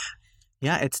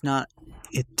 Yeah,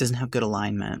 it doesn't have good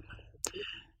alignment.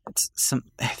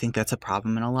 I think that's a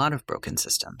problem in a lot of broken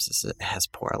systems, is it has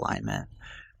poor alignment.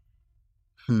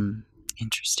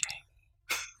 Interesting.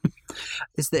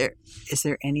 Is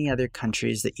there any other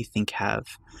countries that you think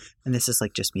have, and this is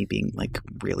like just me being like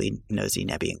really nosy,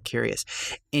 nebby, and curious,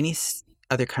 any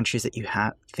other countries that you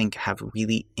think have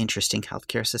really interesting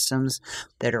healthcare systems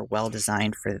that are well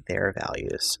designed for their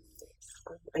values?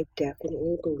 I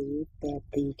definitely believe that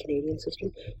the Canadian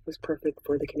system was perfect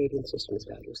for the Canadian system's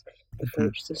values. The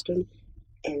French system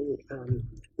and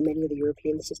many of the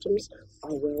European systems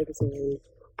are well designed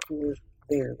for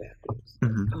their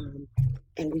values.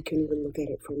 And we can even look at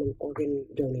it from an organ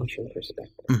donation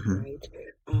perspective, right?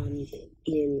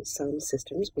 In some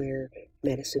systems where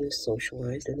medicine is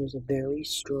socialized and there's a very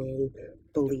strong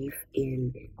belief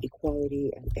in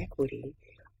equality and equity,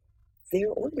 their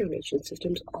organ donation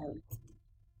systems are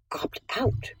opt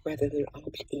out rather than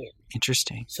opt in.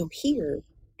 Interesting. So here,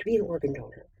 to be an organ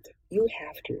donor, you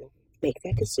have to make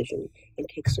that decision and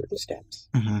take certain steps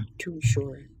to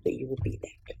ensure that you will be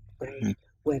that, right?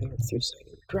 Whether it's through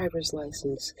signing a driver's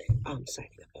license,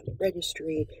 signing up on the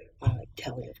registry,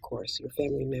 telling, of course, your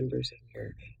family members and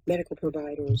your medical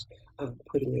providers,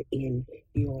 putting it in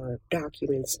your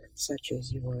documents, such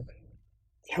as your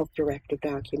health directive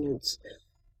documents.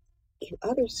 In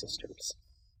other systems,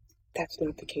 that's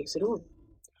not the case at all.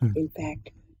 In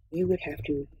fact, you would have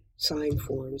to sign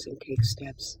forms and take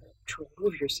steps to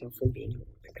remove yourself from being an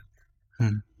organ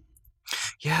donor.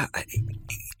 Yeah,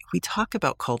 we talk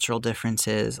about cultural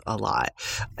differences a lot.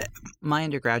 My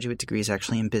undergraduate degree is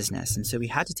actually in business, and so we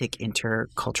had to take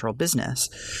intercultural business.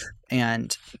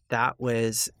 And that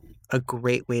was a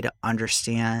great way to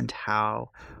understand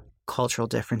how cultural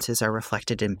differences are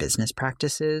reflected in business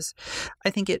practices.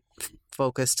 I think it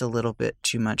focused a little bit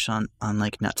too much on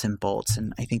like nuts and bolts,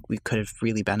 and I think we could have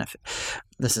really benefited.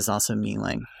 This is also me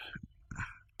like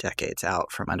decades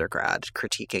out from undergrad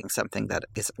critiquing something that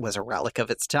was a relic of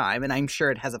its time, and I'm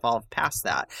sure it has evolved past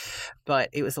that, but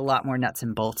it was a lot more nuts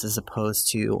and bolts as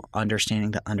opposed to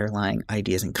understanding the underlying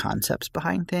ideas and concepts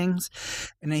behind things.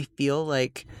 And I feel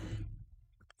like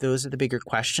those are the bigger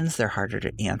questions. They're harder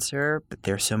to answer, but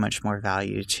there's so much more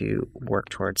value to work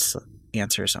towards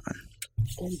answers on.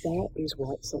 And that is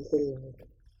what something like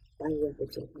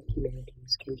bioethics and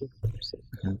humanities can give a person.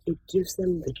 It gives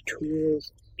them the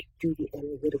tools to do the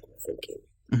analytical thinking.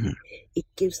 It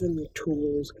gives them the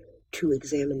tools to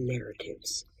examine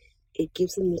narratives. It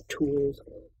gives them the tools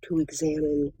to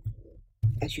examine,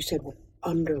 as you said, what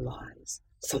underlies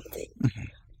something.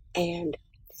 And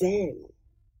then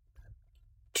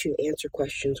to answer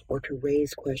questions or to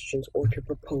raise questions or to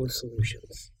propose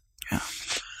solutions. Yeah.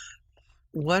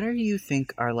 What do you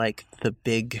think are like the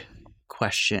big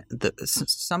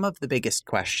some of the biggest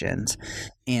questions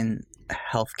in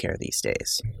healthcare these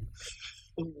days?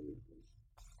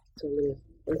 So I'm going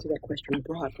to answer that question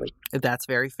broadly. That's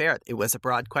very fair. It was a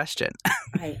broad question.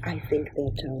 I think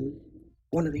that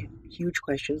one of the huge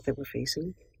questions that we're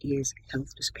facing is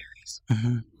health disparities.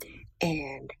 Mm-hmm.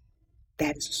 And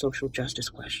that is a social justice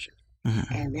question.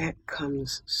 Mm-hmm. And that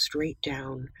comes straight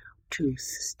down to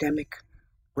systemic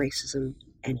racism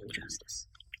and injustice.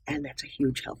 And that's a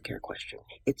huge healthcare question.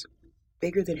 It's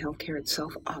bigger than healthcare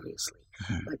itself, obviously,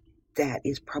 but that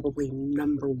is probably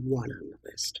number one on the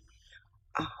list.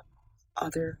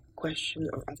 Other questions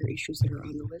or other issues that are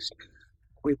on the list,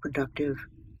 reproductive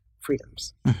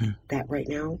freedoms. That right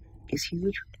now is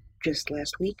huge. Just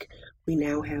last week, we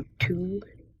now have 2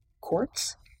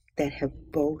 courts that have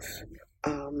both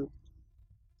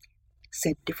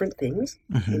said different things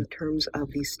in terms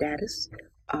of the status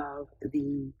of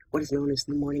the what is known as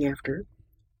the morning after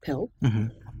pill.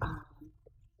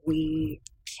 We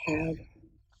have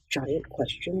giant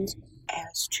questions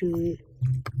as to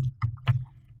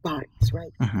bodies,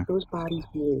 right? Those bodies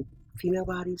being female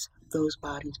bodies, those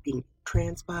bodies being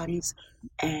trans bodies,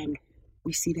 and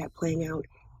we see that playing out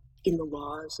in the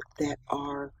laws that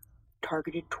are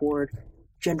targeted toward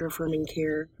gender-affirming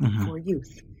care for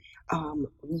youth.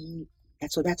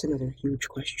 So that's another huge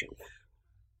question.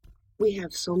 We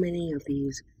have so many of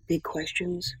these big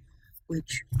questions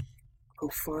which go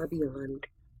far beyond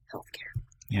healthcare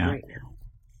right now.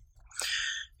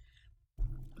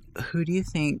 Who do you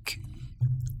think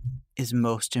is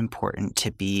most important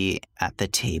to be at the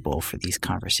table for these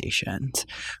conversations?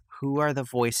 Who are the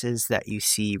voices that you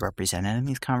see represented in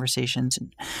these conversations?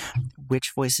 And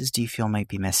which voices do you feel might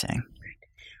be missing?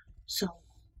 So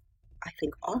I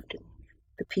think often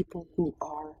the people who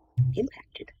are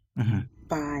impacted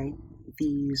by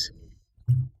these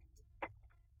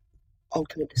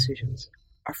ultimate decisions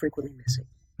are frequently missing.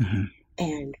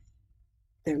 And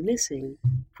they're missing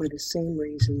for the same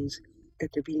reasons that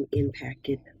they're being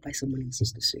impacted by someone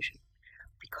else's decision,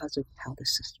 because of how the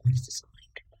system is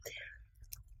designed.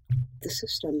 The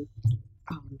system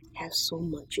has so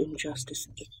much injustice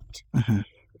in it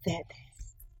that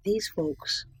these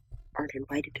folks aren't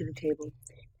invited to the table.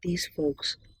 These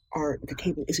folks the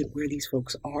table isn't where these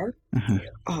folks are.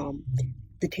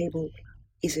 The table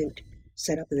isn't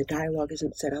set up and the dialogue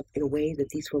isn't set up in a way that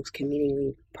these folks can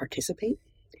meaningfully participate.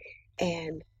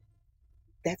 And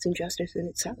that's injustice in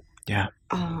itself. Yeah.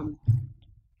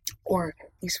 Or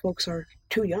these folks are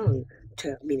too young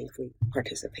to meaningfully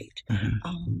participate in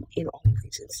all of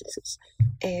these instances.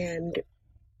 And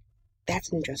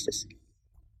that's an injustice.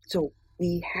 So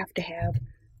we have to have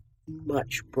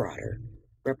much broader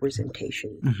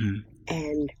representation.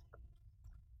 And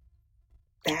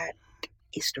that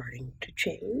is starting to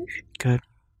change. Good.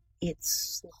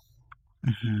 It's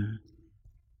slow.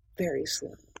 Very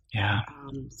slow. Yeah.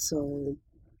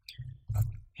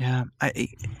 Yeah,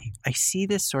 I see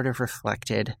this sort of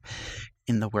reflected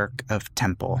in the work of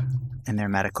Temple in their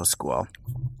medical school.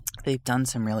 They've done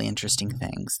some really interesting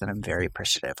things that I'm very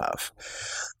appreciative of.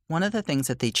 One of the things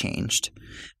that they changed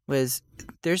was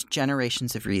there's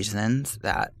generations of reasons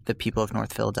that the people of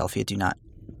North Philadelphia do not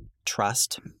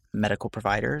trust medical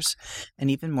providers,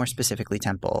 and even more specifically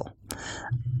Temple.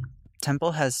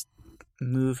 Temple has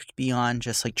moved beyond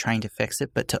just like trying to fix it,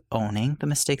 but to owning the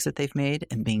mistakes that they've made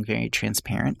and being very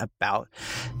transparent about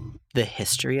the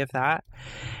history of that.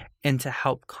 And to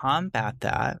help combat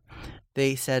that,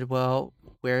 they said, well,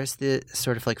 where's the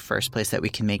sort of like first place that we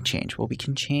can make change? Well, we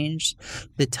can change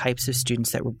the types of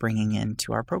students that we're bringing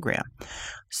into our program.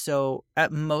 So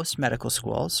at most medical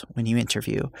schools, when you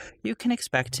interview, you can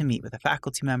expect to meet with a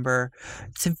faculty member.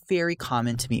 It's very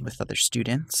common to meet with other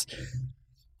students.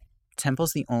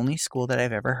 Temple's the only school that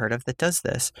I've ever heard of that does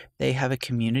this. They have a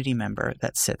community member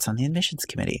that sits on the admissions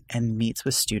committee and meets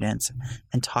with students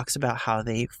and talks about how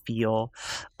they feel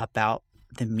about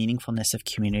the meaningfulness of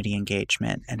community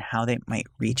engagement and how they might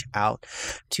reach out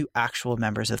to actual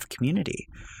members of the community.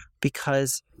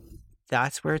 Because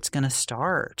that's where it's going to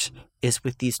start, is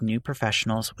with these new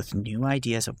professionals with new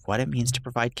ideas of what it means to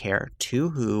provide care, to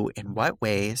who, in what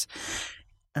ways.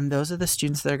 And those are the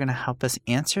students that are going to help us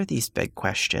answer these big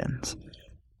questions.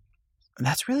 And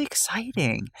that's really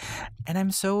exciting. And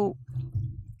I'm so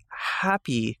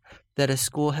happy that a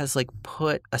school has like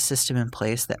put a system in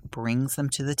place that brings them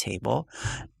to the table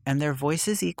and their voice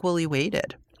is equally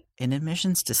weighted in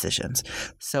admissions decisions.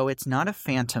 So it's not a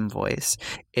phantom voice.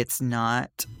 It's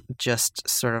not just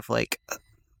sort of like,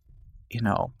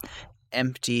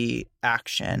 empty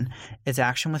action. It's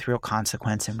action with real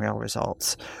consequence and real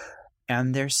results.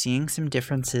 And they're seeing some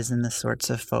differences in the sorts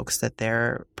of folks that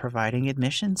they're providing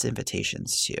admissions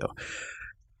invitations to.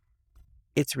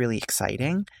 It's really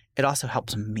exciting. it also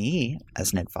helps me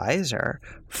as an advisor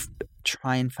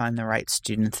try and find the right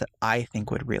students that I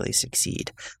think would really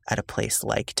succeed at a place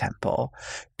like Temple,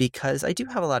 because I do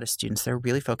have a lot of students that are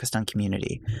really focused on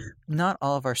community. Not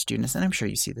all of our students, and I'm sure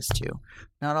you see this too,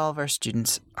 not all of our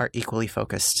students are equally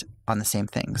focused on the same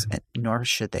things, nor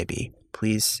should they be.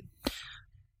 Please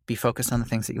be focused on the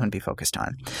things that you want to be focused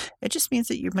on. It just means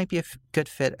that you might be a good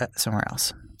fit somewhere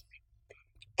else.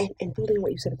 And building on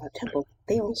what you said about Temple,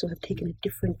 they also have taken a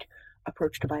different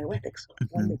approach to bioethics,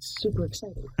 one that's super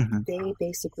exciting. They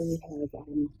basically have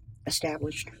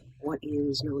established what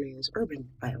is known as urban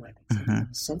bioethics. A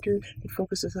center that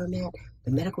focuses on that.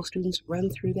 The medical students run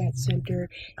through that center,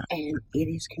 and it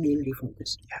is community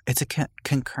focused. It's a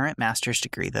concurrent master's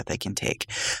degree that they can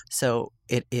take. So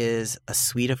it is a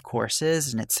suite of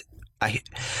courses, and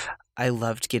I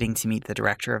loved getting to meet the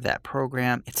director of that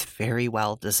program. It's very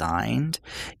well designed.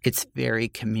 It's very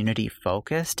community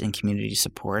focused and community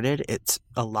supported.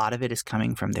 A lot of it is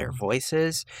coming from their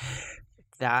voices.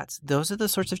 Those are the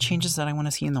sorts of changes that I want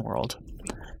to see in the world.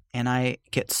 And I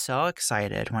get so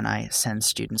excited when I send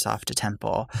students off to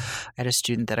Temple. I had a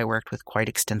student that I worked with quite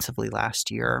extensively last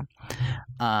year,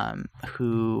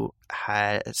 who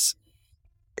has,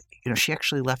 she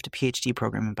actually left a PhD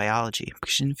program in biology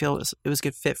because she didn't feel it was a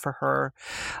good fit for her.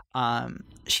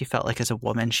 She felt like as a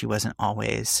woman, she wasn't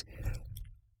always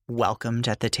welcomed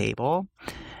at the table.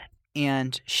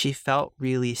 And she felt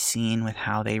really seen with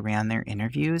how they ran their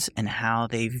interviews and how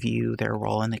they view their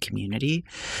role in the community,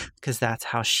 because that's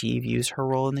how she views her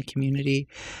role in the community.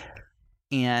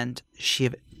 And she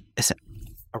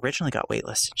originally got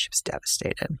waitlisted. She was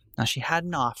devastated. Now, she had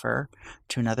an offer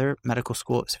to another medical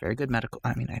school. It was a very good medical.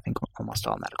 I think almost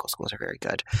all medical schools are very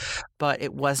good, but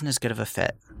it wasn't as good of a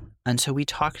fit. And so we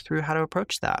talked through how to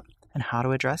approach that and how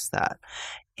to address that.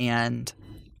 And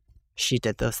she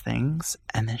did those things,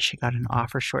 and then she got an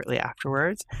offer shortly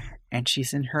afterwards, and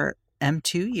she's in her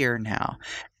M2 year now.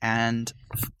 And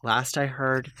last I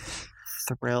heard,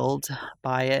 thrilled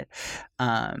by it.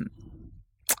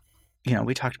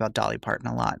 We talked about Dolly Parton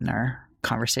a lot in our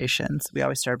conversations. We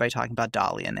always started by talking about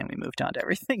Dolly, and then we moved on to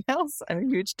everything else. I'm a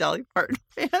huge Dolly Parton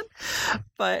fan.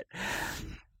 But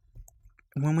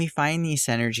when we find these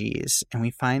synergies and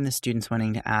we find the students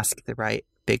wanting to ask the right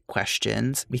big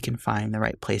questions, we can find the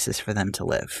right places for them to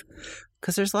live.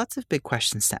 Because there's lots of big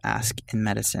questions to ask in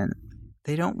medicine.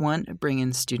 They don't want to bring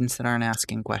in students that aren't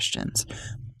asking questions.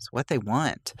 It's what they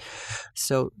want.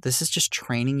 So this is just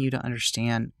training you to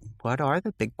understand what are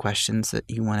the big questions that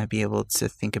you want to be able to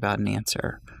think about and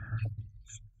answer.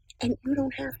 And you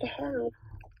don't have to have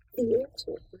the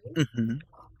answer, right?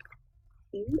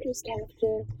 You just have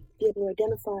to be able to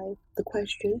identify the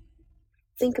question,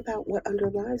 think about what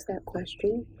underlies that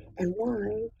question and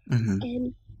why,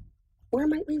 and where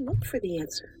might we look for the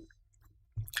answer?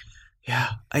 Yeah,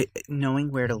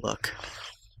 knowing where to look,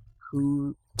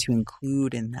 who to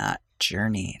include in that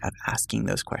journey of asking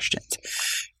those questions.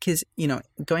 Because,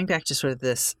 going back to sort of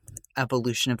this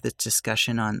evolution of this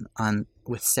discussion on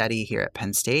with SETI here at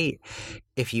Penn State,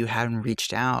 if you hadn't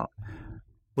reached out,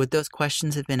 would those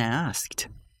questions have been asked?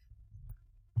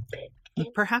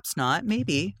 Perhaps not,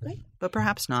 maybe, but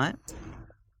perhaps not.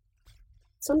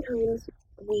 Sometimes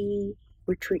we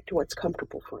retreat to what's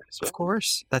comfortable for us. Right? Of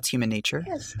course, that's human nature.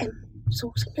 Yes, and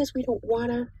so sometimes we don't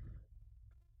want to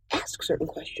ask certain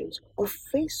questions or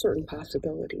face certain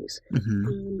possibilities.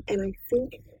 And I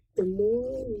think the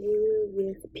more we're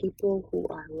with people who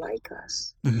are like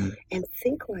us and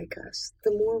think like us,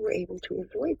 the more we're able to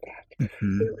avoid that.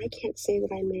 I can't say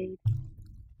that I made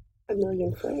a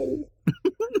million friends,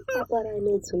 but I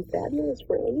made some fabulous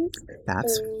friends.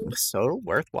 That's so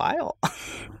worthwhile.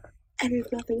 And if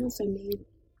nothing else, I made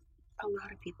a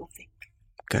lot of people think.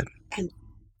 Good. And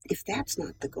if that's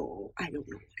not the goal, I don't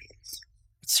know what is.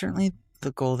 It's certainly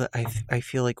the goal that I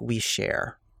feel like we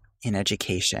share in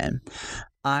education.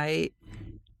 I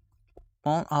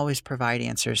won't always provide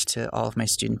answers to all of my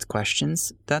students'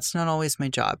 questions. That's not always my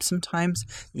job. Sometimes,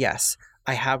 yes,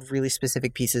 I have really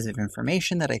specific pieces of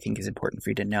information that I think is important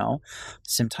for you to know.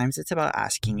 Sometimes it's about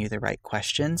asking you the right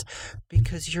questions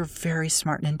because you're very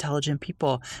smart and intelligent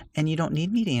people, and you don't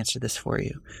need me to answer this for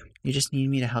you. You just need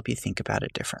me to help you think about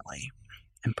it differently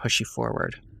and push you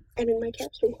forward. And in my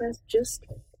capstone class just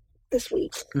this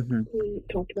week, we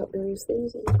talked about various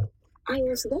things, and I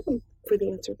asked them for the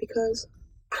answer because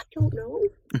I don't know,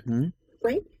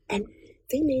 right? And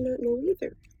they may not know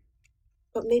either.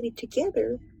 But maybe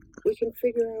together we can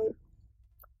figure out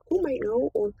who might know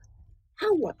or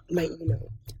how what might you know.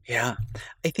 Yeah.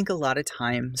 I think a lot of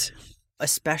times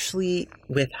especially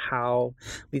with how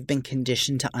we've been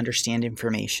conditioned to understand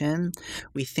information,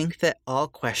 we think that all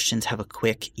questions have a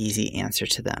quick, easy answer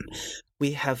to them.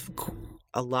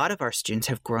 A lot of our students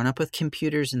have grown up with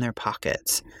computers in their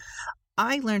pockets.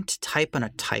 I learned to type on a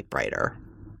typewriter.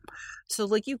 So,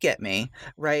 like, you get me,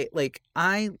 right? Like,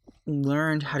 I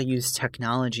learned how to use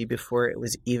technology before it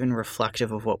was even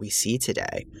reflective of what we see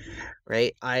today,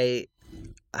 right? I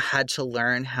had to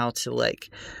learn how to, like,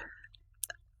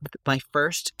 my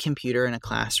first computer in a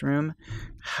classroom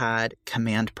had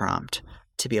command prompt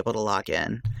to be able to log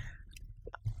in.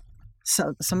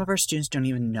 So some of our students don't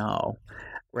even know,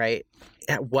 right,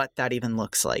 at what that even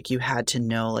looks like. You had to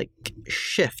know like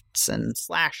shifts and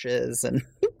slashes and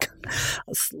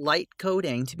light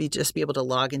coding to just be able to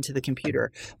log into the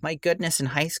computer. My goodness, in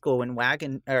high school when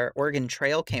Oregon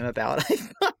Trail came about, I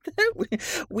thought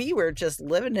that we were just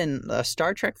living in a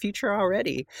Star Trek future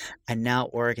already. And now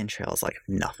Oregon Trail is like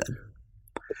nothing,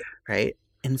 right?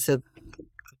 And so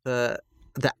the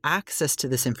access to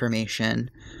this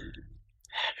information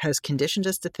has conditioned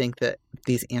us to think that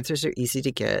these answers are easy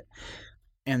to get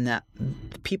and that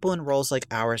people in roles like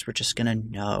ours were just going to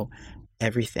know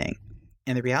everything.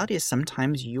 And the reality is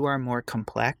sometimes you are more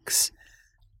complex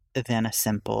than a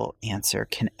simple answer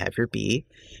can ever be.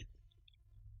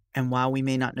 And while we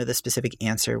may not know the specific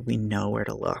answer, we know where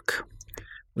to look.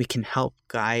 We can help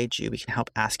guide you. We can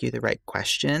help ask you the right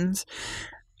questions.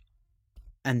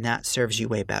 And that serves you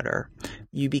way better.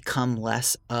 You become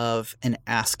less of an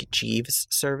Ask Jeeves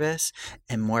service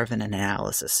and more of an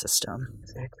analysis system.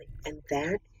 Exactly. And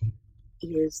that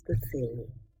is the thing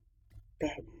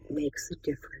that makes the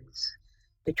difference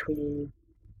between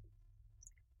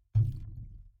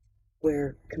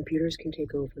where computers can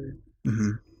take over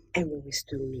and where we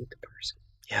still need the person.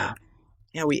 Yeah.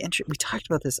 Yeah, we talked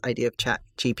about this idea of Chat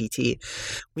GPT.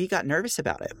 We got nervous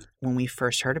about it when we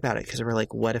first heard about it because we're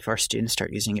like, what if our students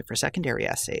start using it for secondary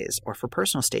essays or for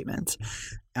personal statements?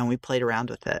 And we played around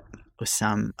with it with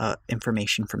some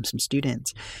information from some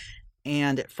students.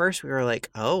 And at first we were like,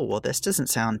 oh, well, this doesn't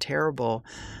sound terrible.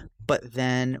 But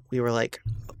then we were like,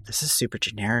 this is super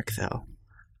generic, though.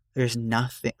 There's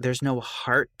no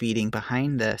heart beating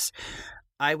behind this.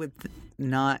 I would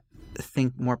not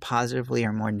think more positively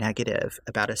or more negative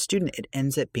about a student. It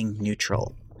ends up being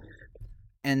neutral.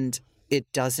 And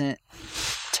it doesn't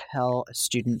tell a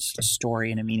student's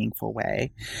story in a meaningful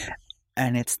way.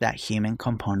 And it's that human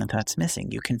component that's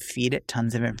missing. You can feed it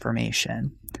tons of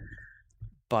information,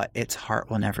 but its heart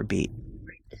will never beat.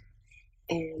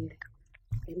 And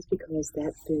it's because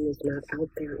that thing is not out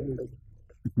there in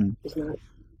the, is not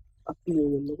a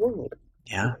being in the world.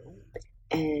 Yeah.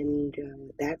 And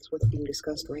that's what's being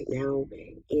discussed right now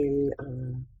in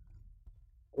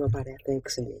robot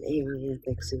ethics and in AI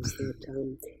ethics is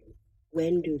that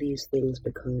when do these things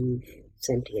become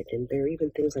sentient? And there are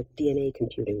even things like DNA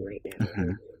computing right now.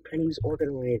 Trying to use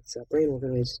organoids, brain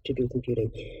organoids to do computing.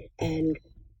 And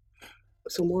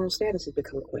so moral status has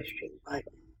become a question. But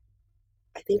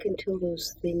I think until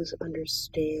those things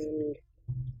understand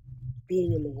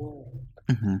being in the world,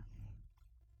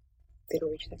 they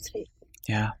don't reach that state.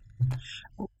 Yeah.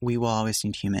 We will always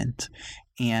need humans.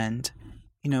 And,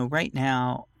 you know, right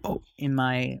now, in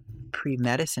my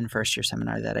pre-medicine first year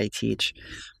seminar that I teach,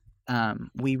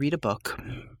 we read a book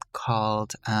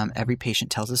called Every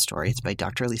Patient Tells a Story. It's by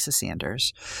Dr. Lisa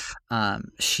Sanders.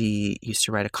 She used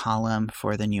to write a column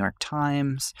for the New York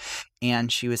Times,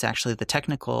 and she was actually the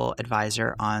technical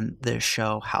advisor on the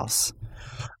show House,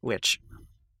 which...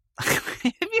 if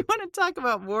you want to talk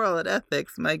about moral and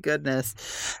ethics, my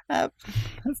goodness, that's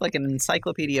like an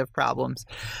encyclopedia of problems.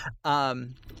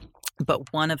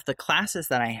 But one of the classes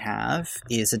that I have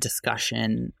is a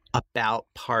discussion about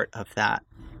part of that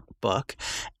book,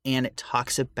 and it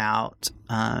talks about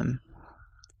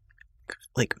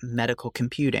like medical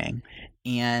computing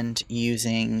and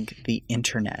using the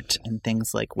internet and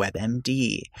things like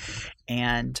WebMD.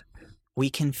 And we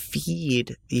can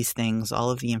feed these things all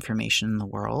of the information in the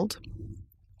world.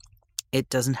 It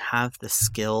doesn't have the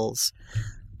skills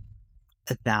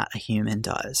that a human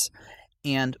does.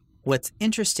 And what's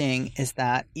interesting is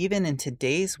that even in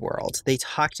today's world, they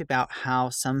talked about how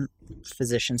some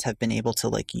physicians have been able to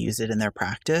like use it in their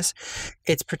practice.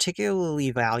 It's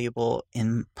particularly valuable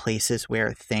in places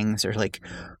where things are like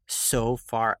so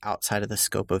far outside of the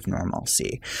scope of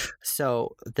normalcy.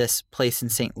 So this place in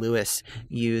St. Louis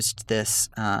used this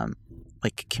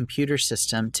like computer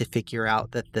system to figure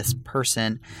out that this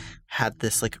person had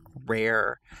this like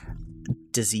rare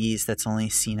disease that's only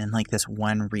seen in like this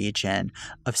one region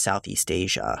of Southeast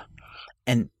Asia.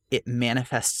 And it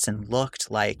manifests and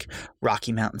looked like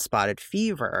Rocky Mountain spotted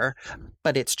fever,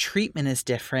 but its treatment is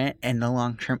different and the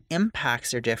long-term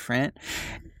impacts are different.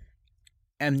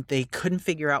 And they couldn't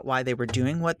figure out why they were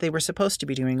doing what they were supposed to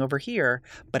be doing over here,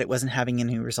 but it wasn't having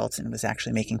any results and it was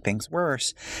actually making things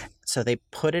worse. So they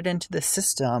put it into the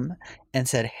system and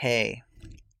said, hey,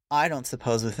 I don't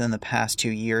suppose within the past 2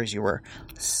 years you were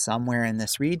somewhere in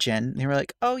this region. And they were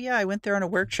like, oh yeah, I went there on a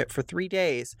work trip for 3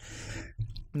 days.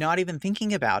 Not even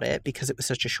thinking about it because it was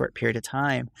such a short period of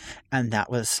time. And that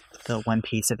was the one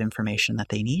piece of information that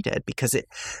they needed because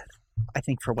I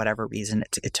think for whatever reason,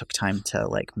 it took time to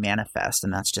like manifest,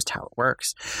 and that's just how it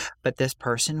works. But this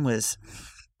person was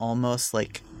almost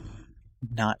like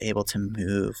not able to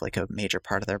move like a major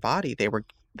part of their body. They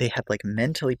had like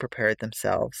mentally prepared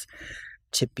themselves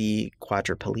to be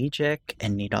quadriplegic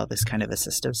and need all this kind of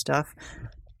assistive stuff.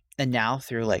 And now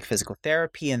through like physical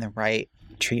therapy and the right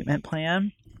treatment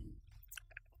plan,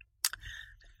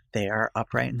 they are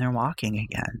upright and they're walking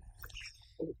again.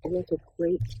 And that's a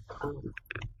great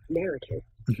narrative,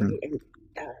 right? And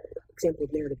example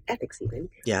of narrative ethics even.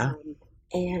 Yeah.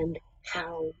 And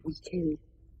how we can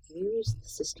use the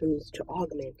systems to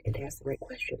augment and to ask the right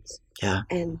questions. Yeah.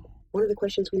 And one of the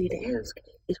questions we need to ask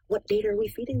is, what data are we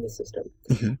feeding the system?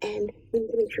 And we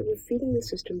need to make sure we're feeding the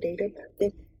system data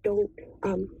that don't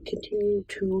continue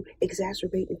to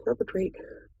exacerbate and perpetrate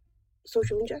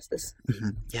social injustice.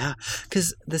 Yeah,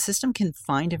 because the system can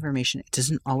find information. It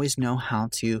doesn't always know how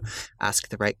to ask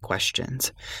the right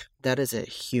questions. That is a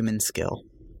human skill.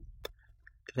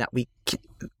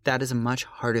 That is a much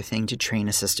harder thing to train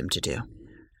a system to do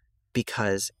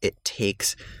because it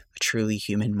takes a truly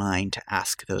human mind to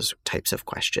ask those types of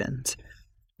questions.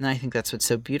 And I think that's what's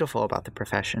so beautiful about the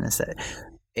profession is that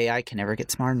AI can never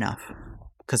get smart enough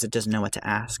because it doesn't know what to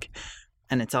ask.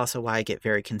 And it's also why I get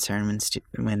very concerned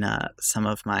when some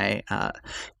of my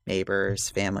neighbors,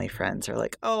 family, friends are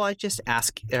like, oh, I just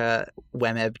ask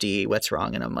WebMD what's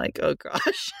wrong. And I'm like, oh,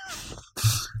 gosh,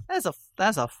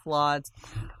 that's a flawed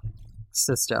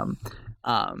system.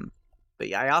 But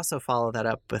yeah, I also follow that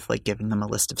up with like giving them a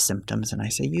list of symptoms. And I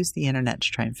say, use the internet to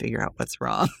try and figure out what's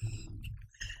wrong.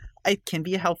 It can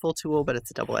be a helpful tool, but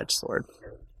it's a double-edged sword.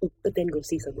 But then go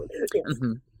see someone. Yes.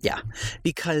 Yeah,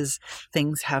 because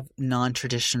things have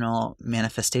non-traditional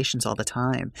manifestations all the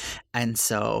time. And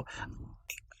so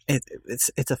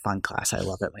it's a fun class. I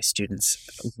love it. My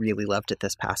students really loved it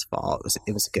this past fall.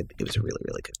 It was a really,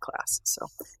 really good class. So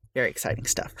very exciting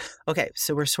stuff. Okay,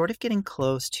 so we're sort of getting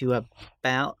close to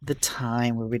about the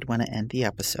time where we'd want to end the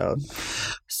episode.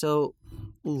 So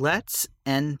let's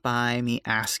end by me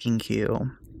asking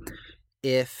you,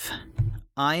 if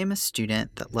I am a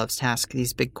student that loves to ask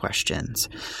these big questions,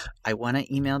 I want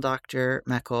to email Dr.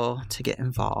 Mekel to get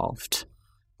involved.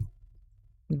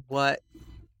 What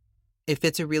if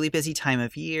it's a really busy time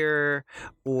of year,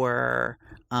 or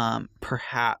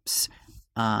perhaps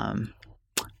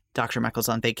Dr. Mekel's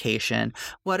on vacation?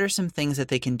 What are some things that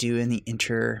they can do in the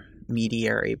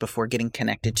intermediary before getting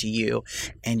connected to you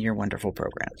and your wonderful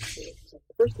program?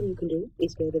 First thing you can do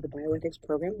is go to the Bioethics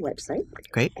program website.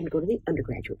 Great. And go to the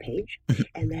undergraduate page,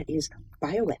 and that is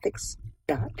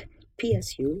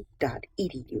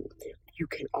bioethics.psu.edu. You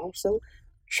can also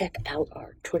check out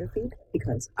our Twitter feed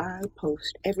because I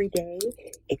post every day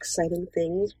exciting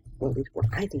things, well, at least what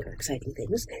I think are exciting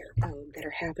things that are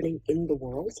happening in the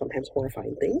world, sometimes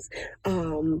horrifying things,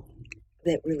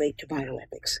 that relate to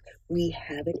bioethics. We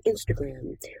have an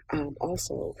Instagram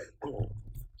also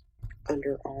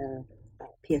under our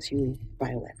PSU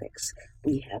Bioethics.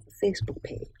 We have a Facebook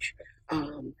page.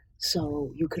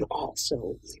 So you can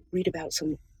also read about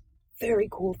some very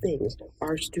cool things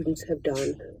our students have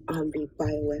done on the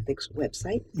Bioethics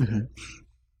website,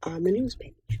 on the news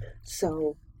page.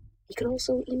 So you can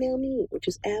also email me, which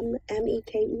is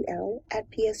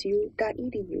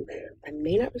mekel@psu.edu. I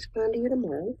may not respond to you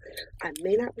tomorrow. I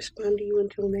may not respond to you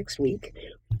until next week,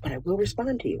 but I will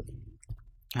respond to you.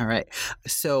 All right.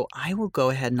 So I will go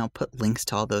ahead and I'll put links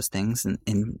to all those things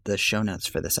in the show notes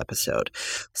for this episode.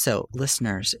 So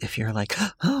listeners, if you're like,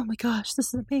 oh my gosh,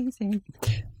 this is amazing,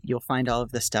 you'll find all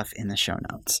of this stuff in the show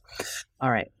notes.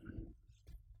 All right.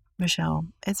 Michele,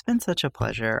 it's been such a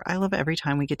pleasure. I love every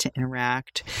time we get to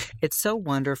interact. It's so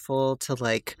wonderful to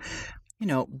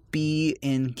be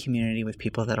in community with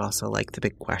people that also like the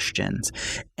big questions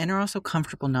and are also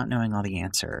comfortable not knowing all the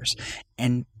answers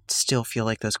and still feel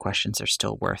like those questions are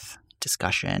still worth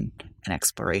discussion and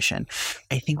exploration.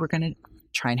 I think we're going to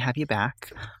try and have you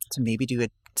back to maybe do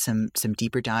some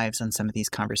deeper dives on some of these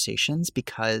conversations,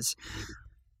 because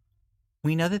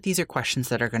we know that these are questions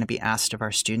that are going to be asked of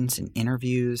our students in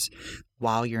interviews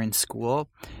while you're in school.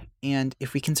 And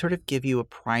if we can sort of give you a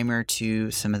primer to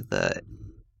some of the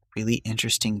really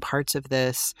interesting parts of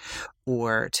this,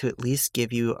 or to at least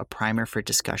give you a primer for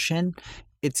discussion,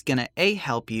 it's going to A,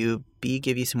 help you, B,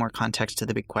 give you some more context to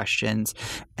the big questions,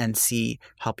 and C,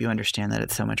 help you understand that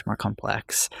it's so much more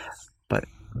complex. But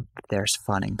there's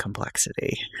fun in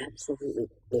complexity. Absolutely.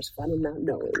 There's fun in not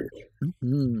knowing.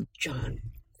 Mm-hmm. John,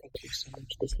 thank you so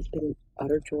much. This has been an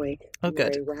utter joy. Oh,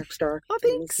 good. You're a rock star. Oh,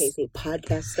 thanks. In this case, a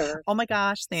podcast star. Oh my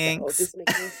gosh, thanks. So this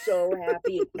makes me so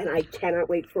happy, and I cannot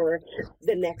wait for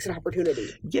the next opportunity.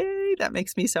 Yay, that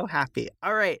makes me so happy.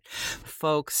 All right,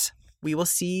 folks, we will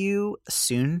see you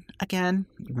soon again.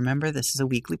 Remember, this is a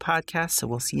weekly podcast, so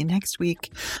we'll see you next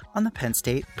week on the Penn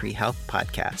State Pre-Health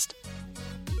Podcast.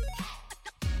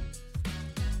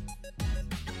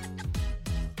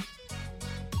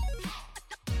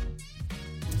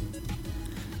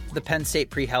 The Penn State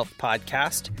Pre-Health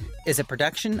Podcast is a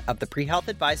production of the Pre-Health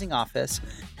Advising Office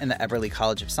and the Eberly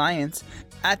College of Science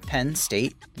at Penn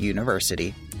State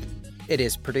University. It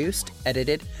is produced,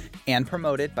 edited, and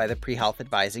promoted by the Pre-Health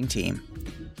Advising team.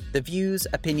 The views,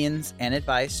 opinions, and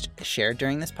advice shared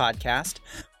during this podcast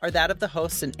are that of the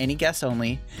hosts and any guests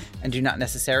only, and do not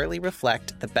necessarily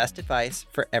reflect the best advice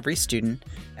for every student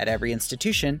at every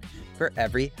institution for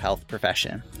every health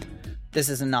profession. This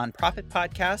is a nonprofit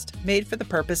podcast made for the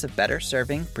purpose of better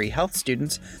serving pre-health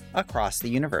students across the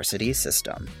university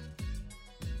system.